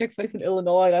Payback's a Witch takes place in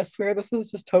Illinois. And I swear this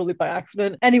was just totally by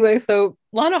accident. Anyway, so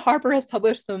Lana Harper has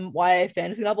published some YA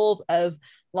fantasy novels as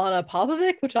Lana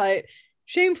Popovic, which I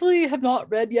shamefully have not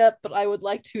read yet, but I would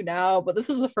like to now. But this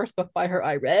was the first book by her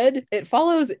I read. It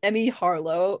follows Emmy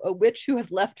Harlow, a witch who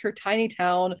has left her tiny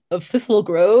town of Thistle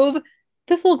Grove.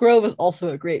 Thistle Grove is also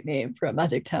a great name for a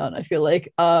magic town, I feel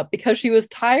like, because she was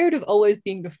tired of always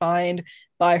being defined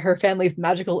by her family's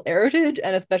magical heritage,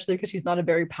 and especially because she's not a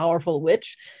very powerful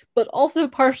witch, but also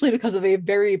partially because of a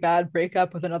very bad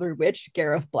breakup with another witch,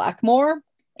 Gareth Blackmore.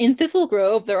 In Thistle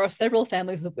Grove, there are several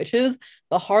families of witches: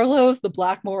 the Harlows, the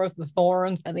Blackmores, the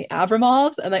Thorns, and the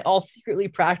Abramovs, and they all secretly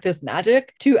practice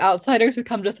magic. To outsiders who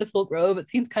come to Thistle Grove, it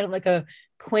seems kind of like a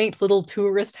quaint little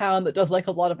tourist town that does like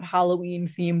a lot of Halloween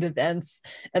themed events,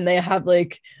 and they have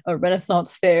like a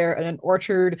Renaissance fair and an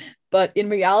orchard. But in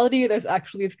reality, there's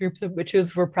actually these groups of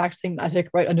witches who are practicing magic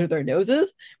right under their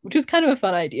noses, which is kind of a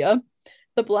fun idea.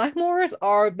 The Blackmores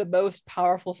are the most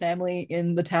powerful family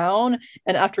in the town,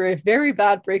 and after a very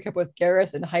bad breakup with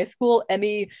Gareth in high school,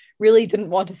 Emmy really didn't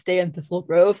want to stay in Thistle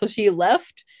Grove, so she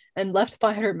left and left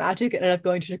behind her magic and ended up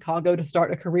going to Chicago to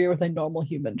start a career with a normal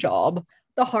human job.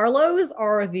 The Harlows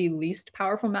are the least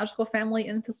powerful magical family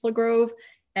in Thistle Grove,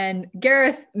 and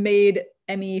Gareth made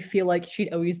Emmy feel like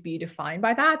she'd always be defined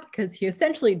by that because he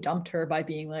essentially dumped her by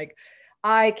being like,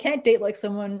 I can't date like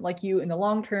someone like you in the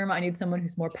long term. I need someone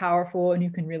who's more powerful and who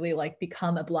can really like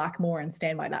become a Blackmore and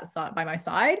stand by that side by my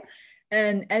side.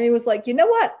 And Emmy was like, you know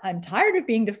what? I'm tired of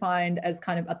being defined as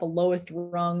kind of at the lowest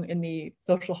rung in the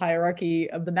social hierarchy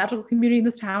of the magical community in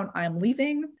this town. I'm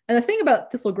leaving. And the thing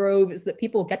about Thistle Grove is that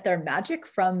people get their magic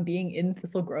from being in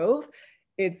Thistle Grove.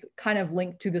 It's kind of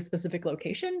linked to the specific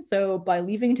location. So by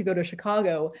leaving to go to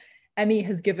Chicago, Emmy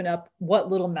has given up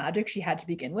what little magic she had to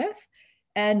begin with.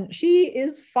 And she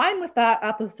is fine with that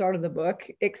at the start of the book,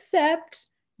 except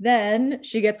Then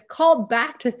she gets called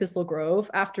back to Thistle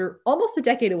Grove after almost a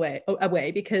decade away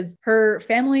because her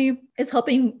family is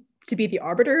helping to be the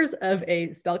arbiters of a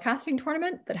spellcasting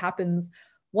tournament that happens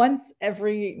once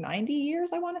every 90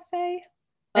 years, I want to say.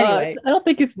 Anyway, I don't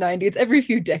think it's 90. It's every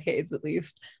few decades at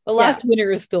least. The yeah. last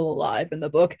winner is still alive in the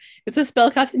book. It's a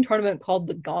spellcasting tournament called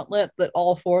the Gauntlet that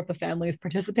all four of the families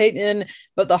participate in,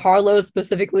 but the Harlows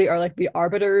specifically are like the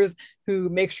arbiters who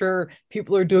make sure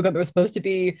people are doing what they're supposed to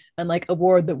be and like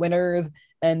award the winners,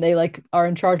 and they like are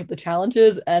in charge of the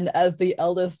challenges. And as the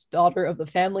eldest daughter of the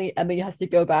family, Emmy has to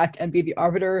go back and be the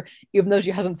arbiter, even though she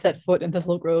hasn't set foot in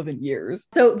Thistle Grove in years.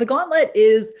 So the Gauntlet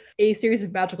is a series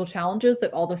of magical challenges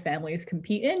that all the families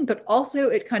compete in, but also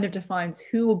it kind of defines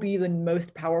who will be the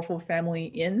most powerful family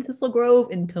in Thistle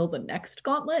Grove until the next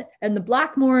Gauntlet. And the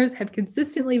Blackmores have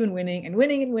consistently been winning and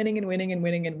winning and winning and winning and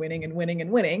winning and winning and winning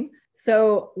and winning.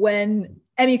 So when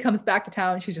Emmy comes back to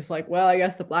town, she's just like, well, I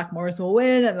guess the Blackmores will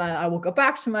win, and then I will go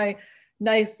back to my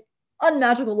nice,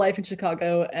 unmagical life in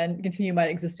Chicago and continue my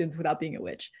existence without being a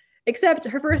witch. Except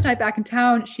her first night back in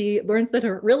town, she learns that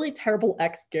her really terrible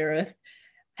ex, Gareth,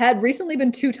 had recently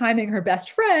been two-timing her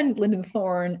best friend, Lyndon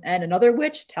Thorne, and another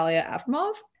witch, Talia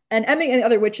Avramov. And Emmy and the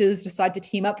other witches decide to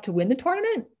team up to win the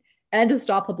tournament and to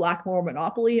stop the Blackmore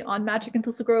monopoly on magic in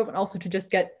Thistle Grove, and also to just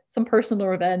get some personal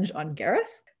revenge on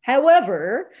Gareth.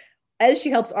 However, as she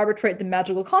helps arbitrate the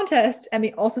magical contest,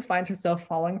 Emmy also finds herself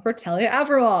falling for Talia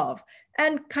Avramov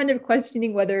and kind of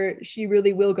questioning whether she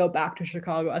really will go back to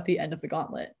Chicago at the end of the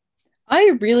gauntlet.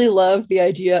 I really love the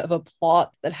idea of a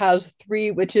plot that has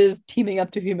three witches teaming up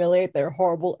to humiliate their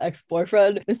horrible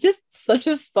ex-boyfriend. It's just such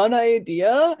a fun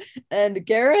idea. And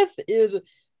Gareth is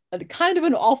kind of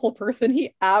an awful person.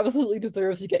 He absolutely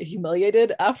deserves to get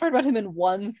humiliated. After I read him in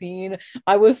one scene,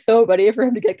 I was so ready for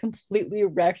him to get completely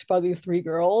wrecked by these three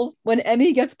girls. When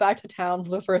Emmy gets back to town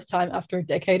for the first time after a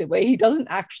decade away, he doesn't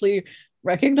actually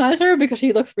recognize her because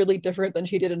she looks really different than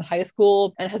she did in high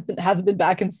school and hasn't been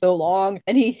back in so long,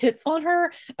 and he hits on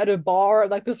her at a bar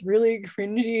like this really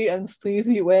cringy and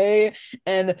sleazy way.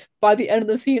 And by the end of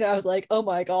the scene I was like, oh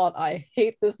my god, I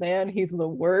hate this man, he's the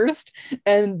worst.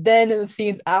 And then in the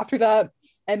scenes after that,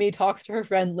 Emmy talks to her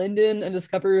friend Lyndon and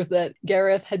discovers that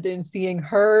Gareth had been seeing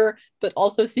her, but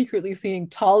also secretly seeing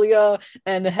Talia,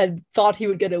 and had thought he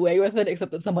would get away with it,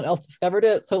 except that someone else discovered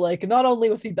it. So, like, not only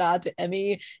was he bad to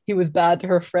Emmy, he was bad to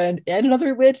her friend and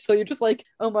another witch. So you're just like,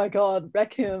 oh my god,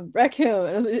 wreck him, wreck him.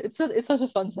 And it's such a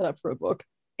fun setup for a book.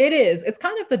 It is. It's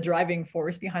kind of the driving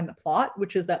force behind the plot,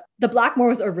 which is that the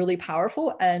Blackmores are really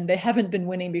powerful and they haven't been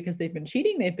winning because they've been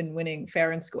cheating. They've been winning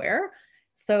fair and square.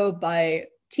 So by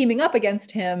teaming up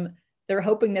against him, they're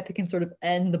hoping that they can sort of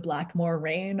end the Blackmore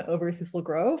reign over Thistle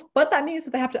Grove. But that means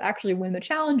that they have to actually win the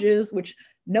challenges, which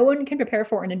no one can prepare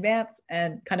for in advance,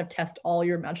 and kind of test all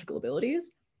your magical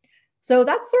abilities. So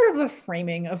that's sort of the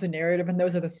framing of the narrative, and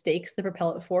those are the stakes that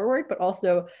propel it forward. But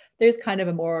also, there's kind of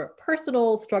a more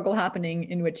personal struggle happening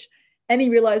in which Emmy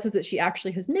realizes that she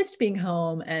actually has missed being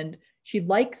home, and she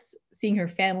likes seeing her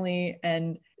family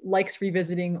and likes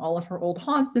revisiting all of her old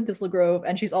haunts in Thistle Grove.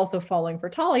 And she's also falling for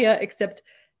Talia, except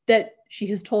that she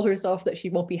has told herself that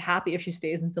she won't be happy if she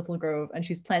stays in Thistle Grove, and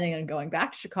she's planning on going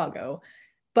back to Chicago,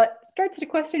 but starts to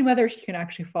question whether she can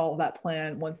actually follow that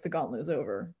plan once the gauntlet is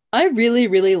over. I really,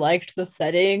 really liked the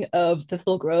setting of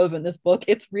Thistle Grove in this book.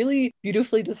 It's really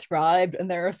beautifully described,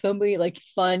 and there are so many like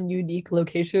fun, unique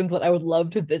locations that I would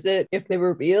love to visit if they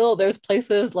were real. There's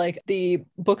places like the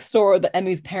bookstore that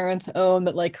Emmy's parents own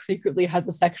that like secretly has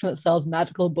a section that sells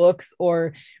magical books,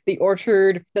 or the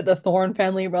orchard that the Thorne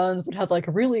family runs would have like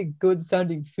really good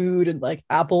sounding food and like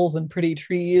apples and pretty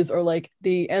trees, or like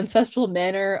the ancestral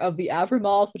manor of the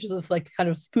Avramovs, which is this like kind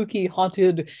of spooky,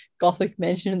 haunted Gothic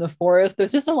mansion in the forest.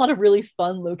 There's just a lot of really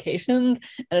fun locations,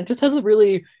 and it just has a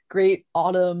really great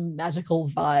autumn magical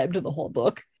vibe to the whole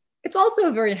book. It's also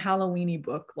a very Halloweeny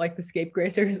book, like the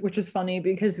Scapegracers, which is funny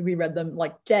because we read them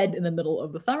like dead in the middle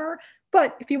of the summer.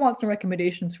 But if you want some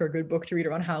recommendations for a good book to read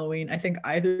around Halloween, I think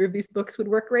either of these books would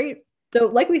work great. So,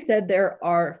 like we said, there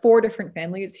are 4 different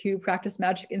families who practice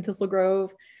magic in Thistle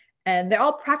Grove, and they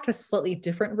all practice slightly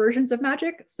different versions of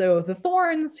magic. So the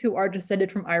Thorns, who are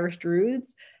descended from Irish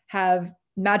Druids, have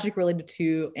magic related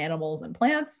to animals and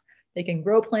plants. They can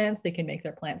grow plants, they can make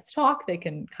their plants talk, they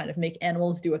can kind of make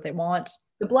animals do what they want.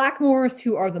 The Blackmores,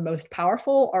 who are the most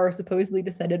powerful, are supposedly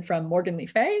descended from Morgan Le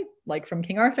Fay, like from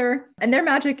King Arthur. And their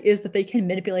magic is that they can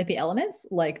manipulate the elements,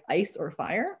 like ice or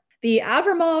fire. The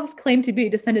Avramovs claim to be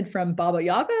descended from Baba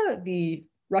Yaga, the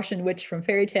Russian witch from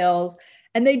fairy tales,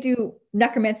 and they do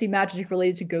necromancy magic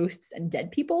related to ghosts and dead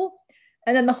people.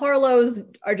 And then the Harlows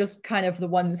are just kind of the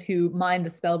ones who mine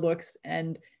the spell books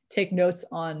and take notes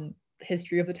on the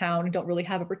history of the town and don't really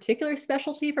have a particular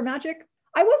specialty for magic.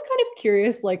 I was kind of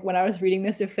curious, like when I was reading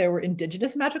this, if there were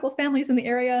indigenous magical families in the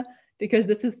area, because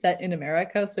this is set in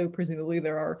America, so presumably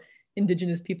there are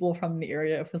indigenous people from the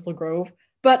area of Thistle Grove.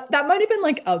 But that might have been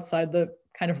like outside the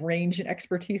kind of range and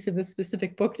expertise of this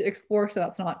specific book to explore, so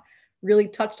that's not really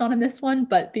touched on in this one.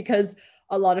 But because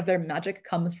a lot of their magic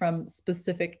comes from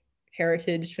specific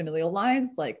heritage familial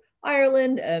lines, like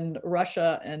Ireland and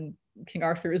Russia, and King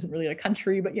Arthur isn't really a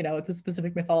country, but it's a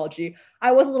specific mythology.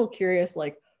 I was a little curious,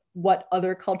 like what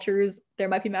other cultures there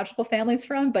might be magical families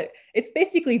from, but it's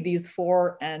basically these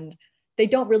four, and they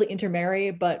don't really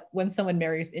intermarry, but when someone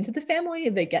marries into the family,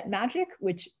 they get magic,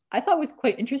 which I thought was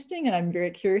quite interesting, and I'm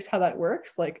very curious how that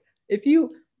works. Like, if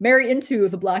you marry into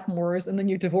the Blackmores and then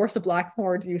you divorce a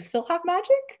Blackmore, do you still have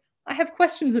magic? I have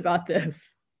questions about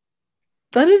this.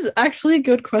 That is actually a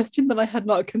good question that I had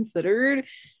not considered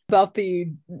about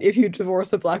the if you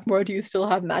divorce a Blackmore, do you still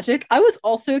have magic? I was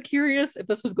also curious if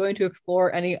this was going to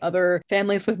explore any other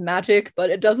families with magic, but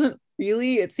it doesn't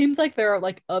really. It seems like there are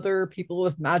like other people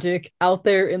with magic out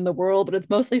there in the world, but it's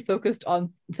mostly focused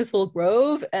on Thistle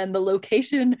Grove, and the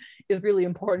location is really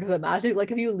important to the magic.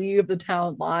 Like if you leave the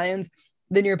town lines,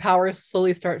 then your powers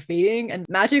slowly start fading, and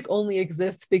magic only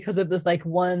exists because of this like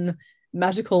one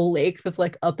magical lake that's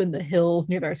like up in the hills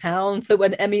near their town. So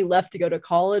when Emmy left to go to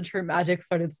college, her magic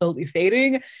started slowly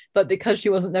fading. But because she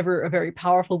wasn't never a very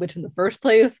powerful witch in the first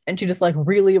place, and she just like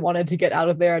really wanted to get out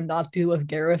of there and not deal with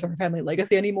Gareth or her family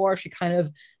legacy anymore, she kind of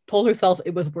told herself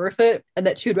it was worth it and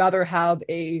that she would rather have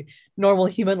a normal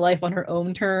human life on her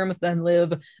own terms than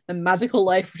live a magical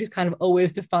life, which is kind of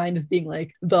always defined as being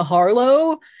like the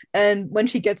Harlow. And when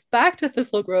she gets back to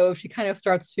Thistle Grove, she kind of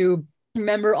starts to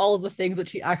remember all of the things that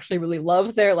she actually really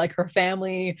loves there, like her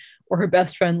family or her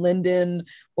best friend Lyndon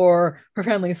or her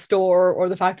family's store, or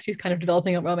the fact that she's kind of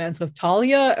developing a romance with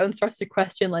Talia, and starts to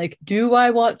question like, do I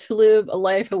want to live a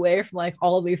life away from like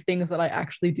all of these things that I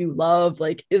actually do love?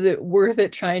 Like, is it worth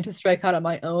it trying to strike out on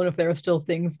my own if there are still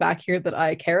things back here that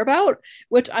I care about?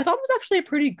 Which I thought was actually a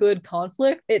pretty good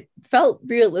conflict. It felt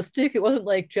realistic. It wasn't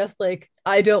like just like,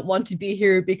 I don't want to be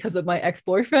here because of my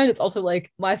ex-boyfriend. It's also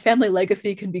like my family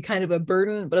legacy can be kind of a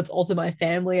burden, but it's also my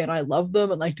family and I love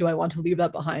them, and like, do I want to leave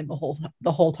that behind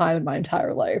the whole time in my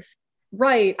entire life?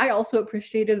 Right. I also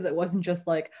appreciated that it wasn't just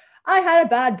like, I had a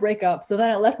bad breakup, so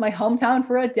then I left my hometown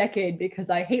for a decade because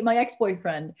I hate my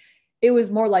ex-boyfriend. It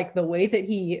was more like the way that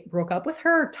he broke up with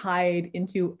her tied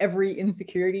into every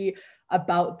insecurity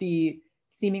about the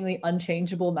seemingly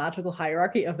unchangeable magical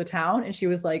hierarchy of the town. And she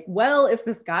was like, well, if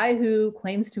this guy who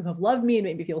claims to have loved me and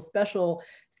made me feel special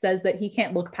says that he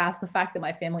can't look past the fact that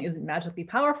my family isn't magically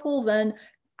powerful, then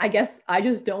I guess I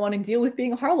just don't want to deal with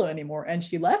being a Harlow anymore. And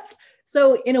she left.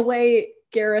 So in a way,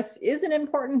 Gareth is an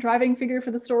important driving figure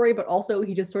for the story, but also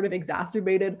he just sort of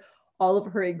exacerbated all of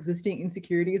her existing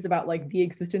insecurities about like the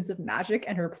existence of magic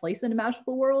and her place in a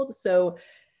magical world. So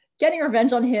getting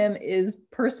revenge on him is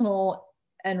personal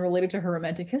and related to her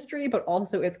romantic history, but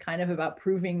also it's kind of about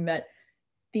proving that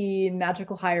the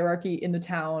magical hierarchy in the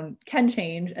town can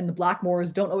change, and the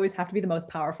Blackmores don't always have to be the most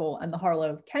powerful, and the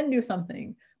Harlows can do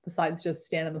something besides just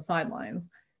stand on the sidelines.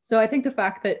 So I think the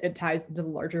fact that it ties into the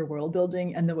larger world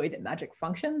building and the way that magic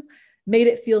functions made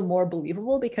it feel more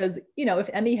believable, because, if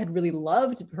Emmy had really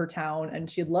loved her town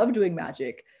and she had loved doing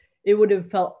magic, it would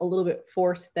have felt a little bit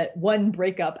forced that one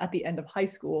breakup at the end of high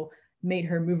school made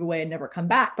her move away and never come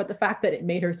back. But the fact that it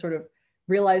made her sort of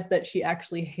realize that she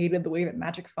actually hated the way that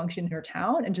magic functioned in her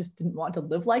town and just didn't want to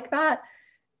live like that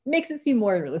makes it seem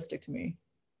more realistic to me.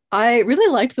 I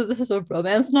really liked that this is a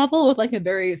romance novel with like a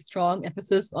very strong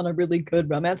emphasis on a really good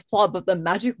romance plot, but the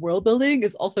magic world building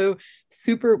is also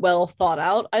super well thought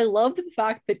out. I love the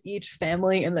fact that each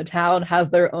family in the town has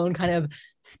their own kind of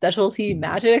specialty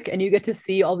magic, and you get to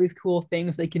see all these cool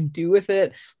things they can do with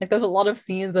it. Like there's a lot of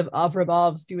scenes of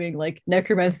Avramovs doing like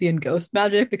necromancy and ghost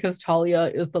magic because Talia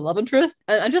is the love interest.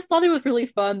 And I just thought it was really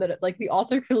fun that like the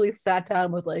author clearly sat down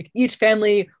and was like, each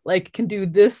family like can do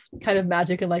this kind of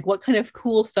magic, and like what kind of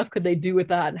cool stuff could they do with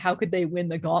that, and how could they win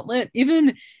the gauntlet.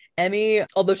 Even Emmy,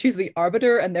 although she's the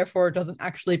arbiter and therefore doesn't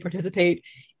actually participate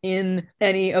in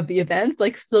any of the events,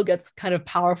 like still gets kind of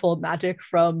powerful magic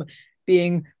from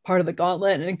being part of the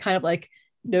gauntlet, and kind of like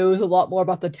knows a lot more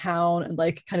about the town and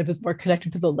like kind of is more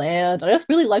connected to the land. I just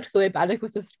really liked the way magic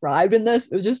was described in this.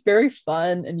 It was just very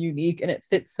fun and unique, and it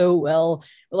fits so well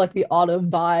with like the autumn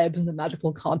vibes and the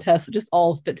magical contests. It just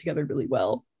all fit together really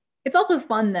well. It's also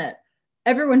fun that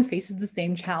everyone faces the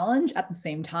same challenge at the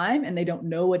same time and they don't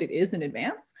know what it is in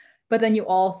advance. But then you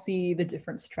all see the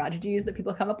different strategies that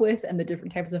people come up with and the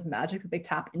different types of magic that they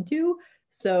tap into.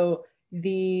 So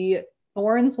the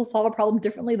Thorns will solve a problem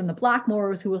differently than the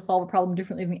Blackmores, who will solve a problem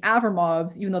differently than the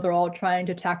Avramovs, even though they're all trying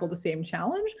to tackle the same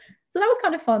challenge. So that was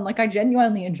kind of fun. Like, I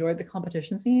genuinely enjoyed the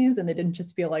competition scenes, and they didn't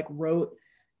just feel like rote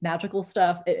magical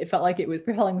stuff. It felt like it was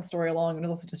propelling the story along, and it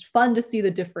was also just fun to see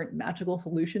the different magical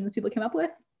solutions people came up with.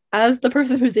 As the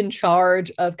person who's in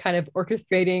charge of kind of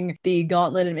orchestrating the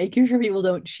gauntlet and making sure people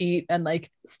don't cheat and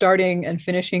like starting and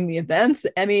finishing the events,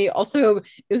 Emmy also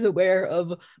is aware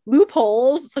of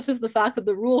loopholes, such as the fact that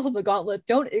the rules of the gauntlet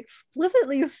don't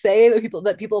explicitly say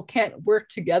that people can't work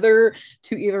together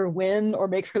to either win or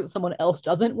make sure that someone else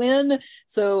doesn't win.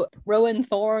 So Rowan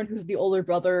Thorn, who's the older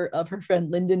brother of her friend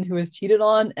Lyndon, who is cheated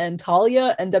on, and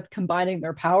Talia end up combining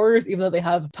their powers, even though they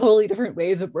have totally different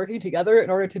ways of working together in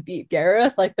order to beat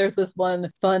Gareth. Like, there's this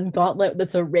one fun gauntlet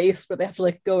that's a race where they have to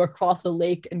like go across a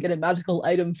lake and get a magical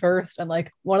item first, and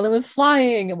like one of them is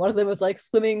flying and one of them is like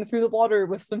swimming through the water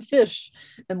with some fish,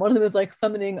 and one of them is like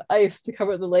summoning ice to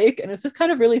cover the lake. And it's just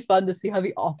kind of really fun to see how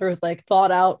the authors like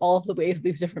thought out all of the ways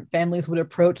these different families would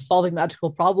approach solving magical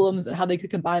problems and how they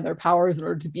could combine their powers in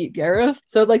order to beat Gareth.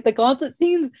 So like the gauntlet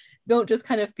scenes don't just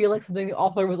kind of feel like something the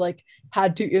author was like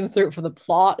had to insert for the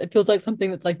plot. It feels like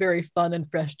something that's like very fun and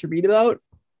fresh to read about.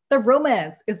 The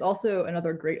romance is also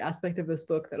another great aspect of this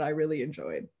book that I really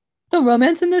enjoyed. The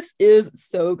romance in this is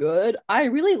so good. I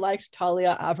really liked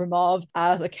Talia Avramov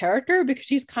as a character because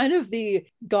she's kind of the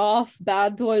goth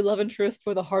bad boy love interest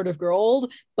for the Heart of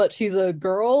Gold, but she's a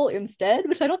girl instead,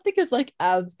 which I don't think is like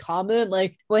as common.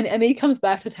 Like when Emmy comes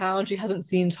back to town, she hasn't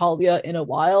seen Talia in a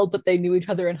while, but they knew each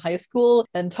other in high school.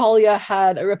 And Talia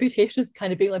had a reputation as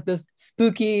kind of being like this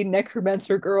spooky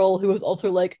necromancer girl who was also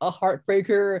like a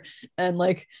heartbreaker and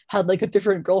like had like a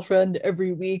different girlfriend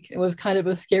every week and was kind of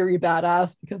a scary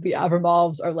badass because the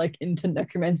Abramovs are like into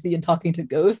necromancy and talking to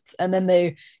ghosts, and then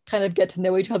they kind of get to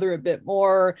know each other a bit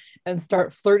more and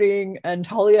start flirting, and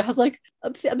Talia has like a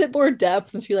bit more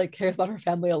depth and she like cares about her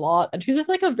family a lot, and she's just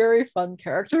like a very fun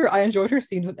character. I enjoyed her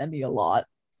scenes with Emmy a lot.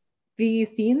 The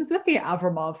scenes with the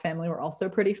Avramov family were also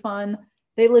pretty fun.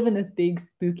 They live in this big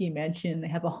spooky mansion. They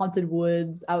have a haunted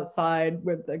woods outside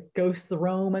where the ghosts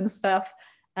roam and stuff.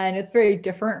 And it's very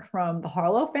different from the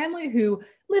Harlow family, who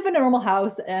live in a normal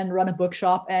house and run a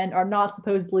bookshop and are not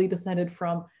supposedly descended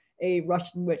from a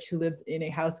Russian witch who lived in a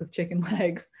house with chicken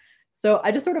legs. So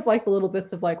I just sort of like the little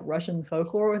bits of like Russian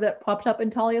folklore that popped up in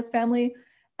Talia's family.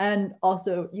 And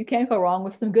also, you can't go wrong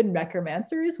with some good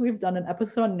necromancers. We've done an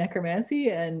episode on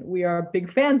necromancy, and we are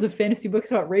big fans of fantasy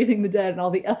books about raising the dead and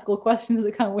all the ethical questions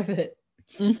that come with it.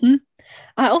 Mm-hmm.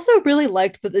 I also really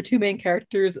liked that the two main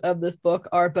characters of this book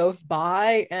are both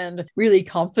bi and really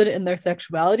confident in their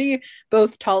sexuality.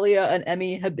 Both Talia and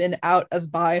Emmy have been out as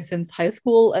bi since high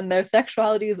school, and their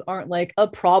sexualities aren't like a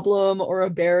problem or a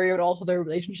barrier at all to their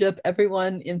relationship.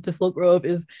 Everyone in Thistle Grove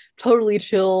is totally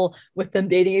chill with them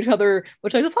dating each other,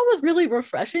 which I just thought was really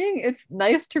refreshing. It's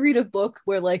nice to read a book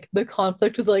where like the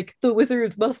conflict is like the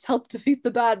wizards must help defeat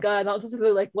the bad guy, not just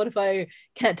like, what if I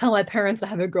can't tell my parents I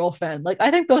have a girlfriend? Like, I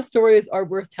think those stories are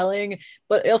worth telling,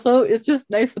 but also it's just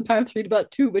nice sometimes to read about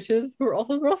two witches who are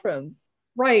also girlfriends.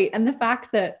 Right. And the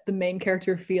fact that the main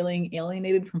character feeling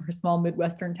alienated from her small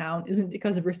Midwestern town isn't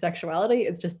because of her sexuality,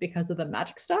 it's just because of the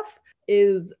magic stuff,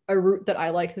 is a route that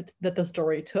I liked that the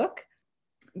story took.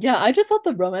 Yeah, I just thought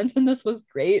the romance in this was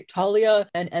great. Talia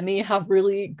and Emmy have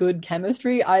really good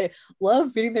chemistry. I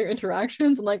love reading their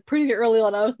interactions, and like pretty early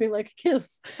on I was being like,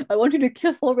 kiss, I want you to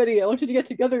kiss already, I want you to get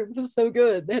together, this is so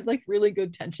good. They had like really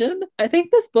good tension. I think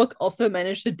this book also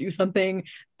managed to do something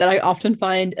that I often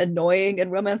find annoying in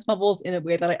romance novels in a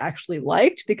way that I actually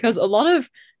liked, because a lot of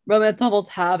romance novels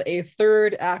have a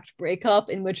third act breakup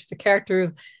in which the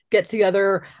characters get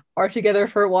together, are together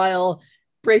for a while,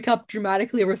 break up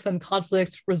dramatically over some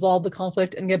conflict, resolve the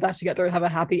conflict, and get back together and have a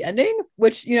happy ending,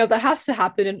 which, you know, that has to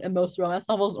happen in most romance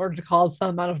novels in order to cause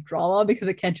some amount of drama, because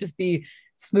it can't just be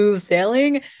smooth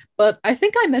sailing. But I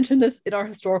think I mentioned this in our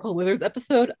Historical Wizards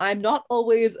episode. I'm not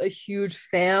always a huge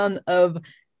fan of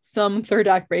some third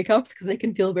act breakups because they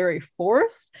can feel very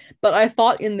forced. But I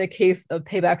thought in the case of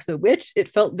Payback's a Witch, it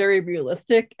felt very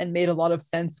realistic and made a lot of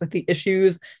sense with the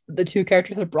issues that the two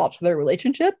characters have brought to their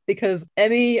relationship. Because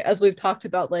Emmy, as we've talked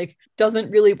about, like doesn't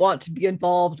really want to be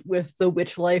involved with the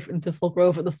witch life in Thistle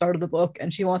Grove at the start of the book,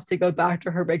 and she wants to go back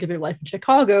to her regular life in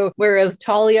Chicago. Whereas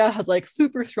Talia has like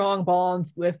super strong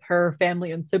bonds with her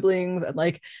family and siblings, and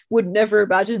like would never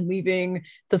imagine leaving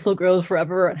Thistle Grove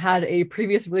forever, and had a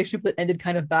previous relationship that ended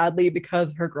kind of badly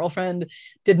because her girlfriend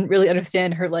didn't really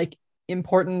understand her like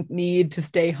important need to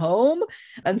stay home.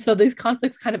 And so these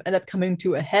conflicts kind of end up coming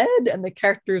to a head, and the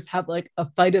characters have like a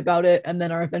fight about it and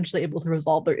then are eventually able to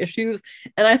resolve their issues.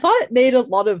 And I thought it made a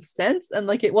lot of sense. And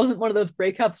like, it wasn't one of those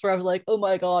breakups where I was like, oh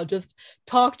my God, just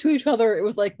talk to each other. It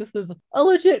was like, this is a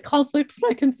legit conflict that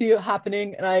I can see it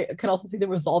happening. And I can also see them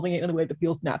resolving it in a way that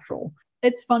feels natural.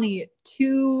 It's funny,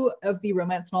 two of the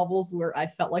romance novels where I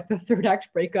felt like the third act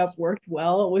breakup worked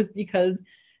well was because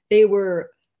they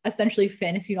were essentially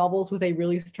fantasy novels with a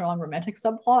really strong romantic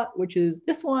subplot, which is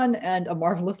this one and A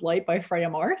Marvelous Light by Freya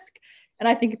Marsk. And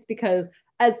I think it's because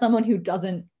as someone who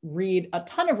doesn't read a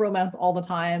ton of romance all the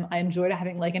time, I enjoyed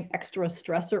having like an extra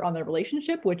stressor on their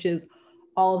relationship, which is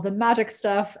all of the magic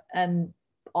stuff and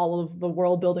all of the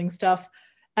world building stuff,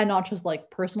 and not just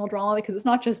like personal drama, because it's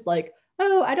not just like,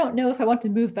 oh, I don't know if I want to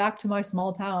move back to my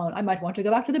small town. I might want to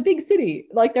go back to the big city.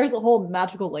 Like there's a whole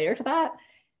magical layer to that.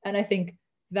 And I think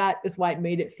that is why it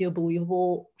made it feel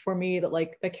believable for me that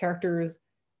like the characters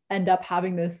end up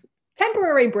having this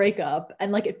temporary breakup,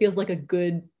 and like it feels like a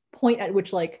good point at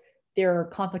which like their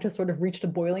conflict has sort of reached a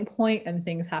boiling point and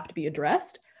things have to be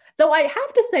addressed. Though I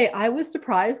have to say, I was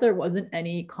surprised there wasn't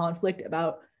any conflict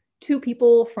about two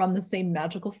people from the same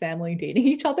magical family dating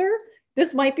each other.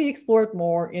 This might be explored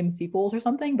more in sequels or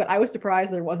something, but I was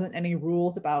surprised there wasn't any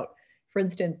rules about, for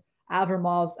instance,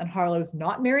 Avramovs and Harlow's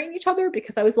not marrying each other,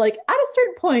 because I was like, at a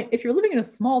certain point, if you're living in a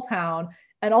small town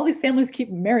and all these families keep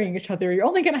marrying each other, you're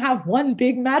only going to have one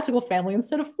big magical family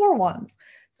instead of four ones.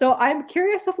 So I'm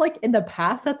curious if like in the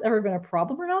past that's ever been a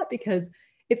problem or not, because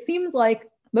it seems like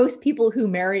most people who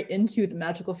marry into the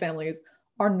magical families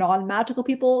are non-magical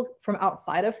people from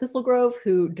outside of Thistlegrove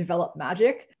who develop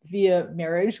magic via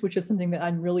marriage, which is something that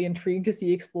I'm really intrigued to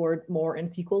see explored more in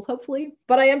sequels, hopefully.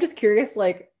 But I am just curious,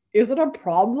 like, is it a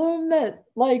problem that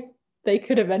like they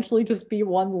could eventually just be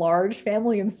one large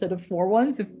family instead of four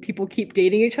ones if people keep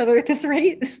dating each other at this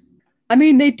rate? I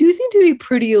mean, they do seem to be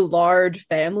pretty large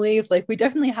families. Like, we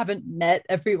definitely haven't met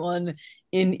everyone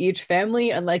in each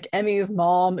family. And like, Emmy's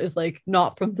mom is like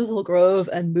not from Thistle Grove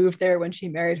and moved there when she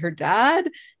married her dad.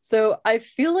 So I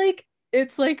feel like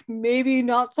it's like maybe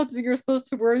not something you're supposed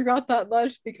to worry about that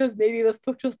much, because maybe this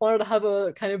book just wanted to have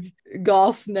a kind of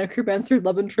goth necromancer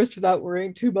love interest without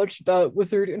worrying too much about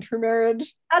wizard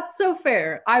intermarriage. That's so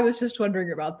fair. I was just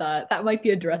wondering about that. That might be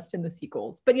addressed in the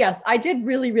sequels. But yes, I did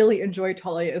really, really enjoy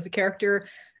Talia as a character.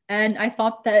 And I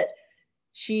thought that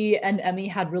she and Emmy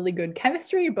had really good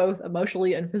chemistry, both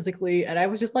emotionally and physically. And I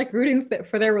was just like rooting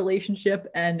for their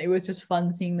relationship. And it was just fun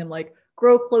seeing them like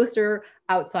grow closer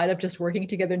outside of just working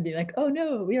together and being like, oh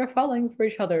no, we are falling for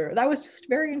each other. That was just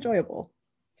very enjoyable.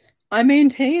 I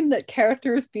maintain that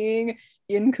characters being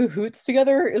in cahoots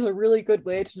together is a really good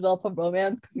way to develop a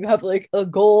romance, because you have like a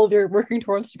goal you're working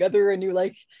towards together, and you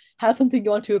like have something you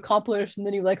want to accomplish, and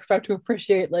then you like start to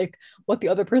appreciate like what the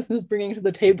other person is bringing to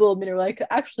the table, and then you're like,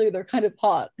 actually they're kind of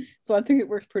hot. So I think it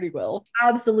works pretty well.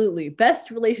 Absolutely.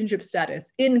 Best relationship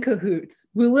status in cahoots.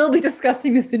 We will be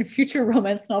discussing this in future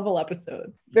romance novel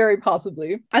episodes. Very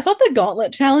possibly. I thought the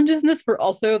gauntlet challenges in this were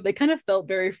also, they kind of felt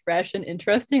very fresh and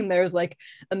interesting. There's like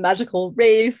a magical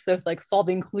race, there's like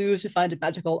solving clues to find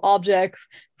magical objects,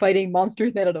 fighting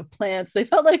monsters made out of plants. They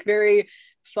felt like very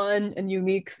fun and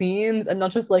unique scenes, and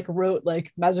not just like wrote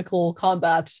like magical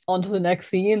combat onto the next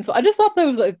scene. So I just thought that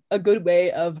was a good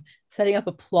way of setting up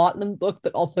a plot in the book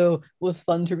that also was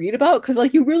fun to read about, because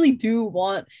like you really do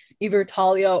want either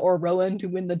Talia or Rowan to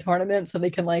win the tournament so they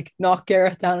can like knock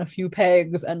Gareth down a few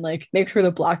pegs and like make sure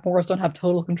the Blackmores don't have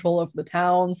total control over the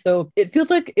town. So it feels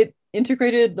like it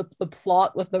integrated the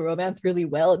plot with the romance really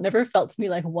well. It never felt to me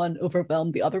like one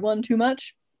overwhelmed the other one too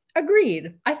much.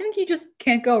 Agreed. I think you just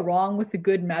can't go wrong with a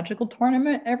good magical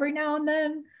tournament every now and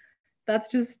then. That's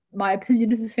just my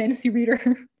opinion as a fantasy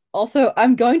reader. Also,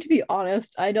 I'm going to be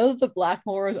honest, I know that the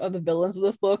Blackmores are the villains of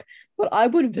this book, but I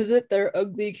would visit their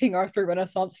ugly King Arthur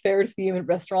Renaissance Fair themed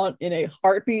restaurant in a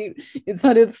heartbeat. It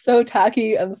sounded so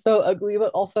tacky and so ugly,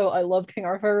 but also I love King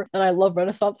Arthur and I love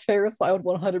Renaissance fairs, so I would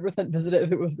 100% visit it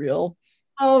if it was real.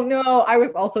 Oh no, I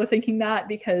was also thinking that,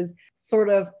 because sort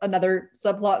of another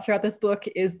subplot throughout this book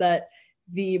is that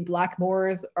the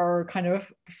Blackmores are kind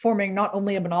of forming not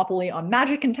only a monopoly on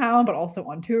magic in town, but also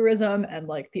on tourism. And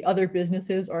like the other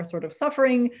businesses are sort of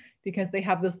suffering because they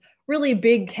have this really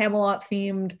big Camelot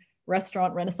themed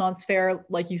restaurant Renaissance fair,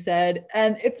 like you said,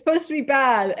 and it's supposed to be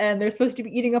bad and they're supposed to be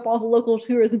eating up all the local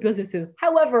tourism businesses.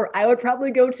 However, I would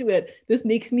probably go to it. This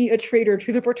makes me a traitor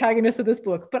to the protagonist of this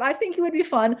book, but I think it would be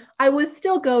fun. I would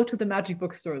still go to the magic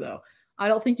bookstore though. I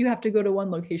don't think you have to go to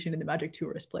one location in the magic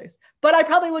tourist place, but I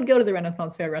probably would go to the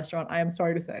Renaissance fair restaurant, I am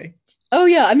sorry to say. Oh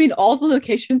yeah, I mean all the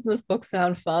locations in this book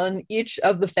sound fun. Each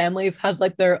of the families has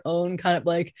like their own kind of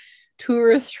like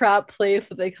tourist trap place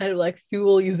that they kind of like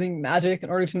fuel using magic in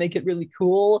order to make it really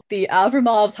cool. The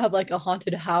Avramovs have like a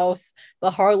haunted house.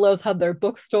 The Harlows have their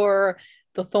bookstore.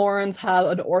 The Thorns have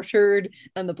an orchard,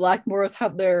 and the Blackmores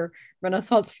have their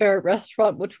Renaissance Fair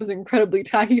restaurant, which was incredibly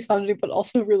tacky sounding, but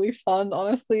also really fun,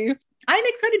 honestly. I'm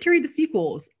excited to read the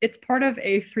sequels. It's part of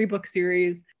a 3-book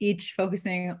series, each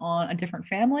focusing on a different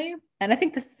family. And I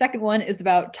think the second one is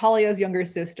about Talia's younger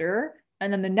sister.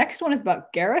 And then the next one is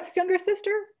about Gareth's younger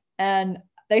sister. And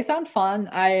they sound fun.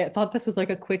 I thought this was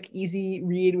like a quick, easy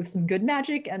read with some good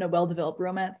magic and a well-developed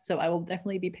romance. So I will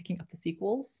definitely be picking up the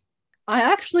sequels. I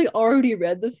actually already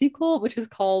read the sequel, which is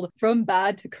called From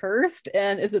Bad to Cursed,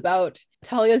 and is about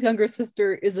Talia's younger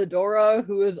sister, Isadora,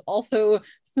 who is also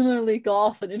similarly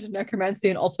goth and into necromancy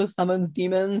and also summons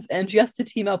demons. And she has to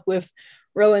team up with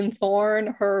Rowan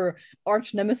Thorn, her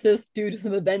arch nemesis, due to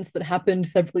some events that happened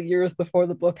several years before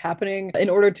the book happening, in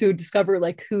order to discover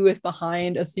like who is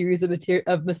behind a series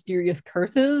of mysterious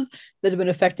curses that have been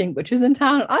affecting witches in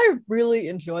town. I really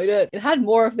enjoyed it. It had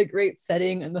more of the great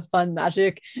setting and the fun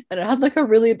magic, and it had like a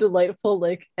really delightful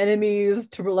like enemies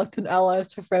to reluctant allies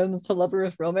to friends to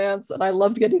lovers romance. And I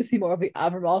loved getting to see more of the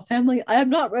Avermall family. I have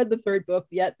not read the third book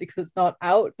yet because it's not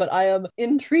out, but I am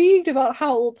intrigued about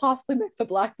how it will possibly make the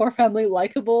Blackmore family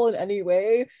likable in any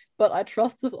way, but I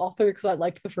trust the author because I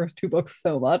liked the first 2 books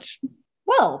so much.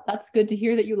 Well, that's good to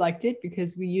hear that you liked it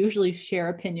because we usually share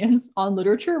opinions on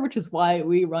literature, which is why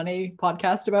we run a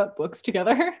podcast about books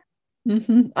together.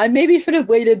 I maybe should have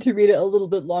waited to read it a little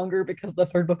bit longer because the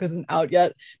third book isn't out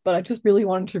yet, but I just really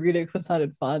wanted to read it because it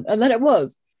sounded fun. And then it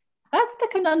was. That's the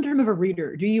conundrum of a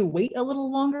reader. Do you wait a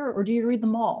little longer or do you read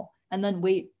them all and then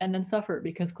wait and then suffer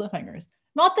because cliffhangers?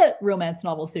 Not that romance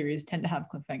novel series tend to have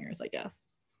cliffhangers, I guess.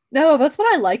 No, that's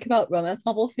what I like about romance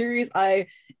novel series. I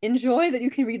enjoy that you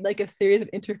can read like a series of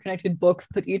interconnected books,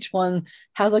 but each one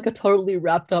has like a totally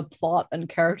wrapped up plot and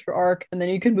character arc, and then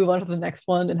you can move on to the next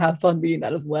one and have fun reading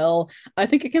that as well. I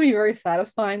think it can be very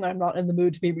satisfying when I'm not in the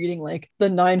mood to be reading like the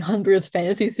 900th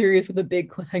fantasy series with a big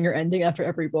cliffhanger ending after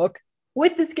every book.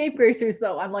 With the Scapegracers,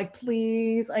 though, I'm like,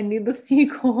 please, I need the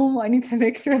sequel. I need to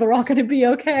make sure they're all going to be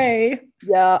okay.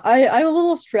 Yeah, I'm a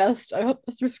little stressed. I hope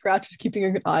Mr. Scratch is keeping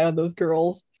a good eye on those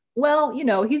girls. Well, you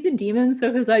know, he's a demon,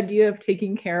 so his idea of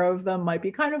taking care of them might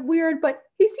be kind of weird, but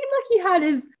he seemed like he had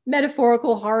his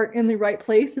metaphorical heart in the right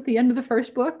place at the end of the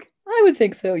first book. I would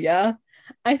think so, yeah.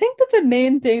 I think that the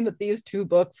main thing that these 2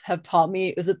 books have taught me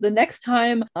is that the next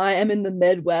time I am in the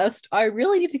Midwest, I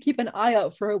really need to keep an eye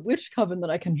out for a witch coven that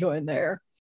I can join there.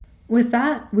 With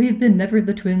that, we've been Never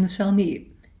the Twins Shall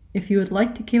Meet. If you would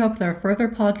like to keep up with our further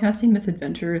podcasting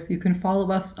misadventures, you can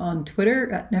follow us on Twitter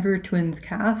at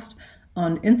NeverTwinsCast,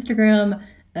 on Instagram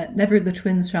at Never the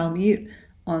Twins Shall Meet,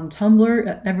 on Tumblr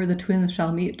at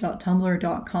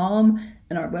neverthetwinsshallmeet.tumblr.com,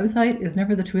 and our website is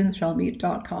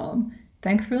neverthetwinsshallmeet.com.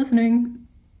 Thanks for listening.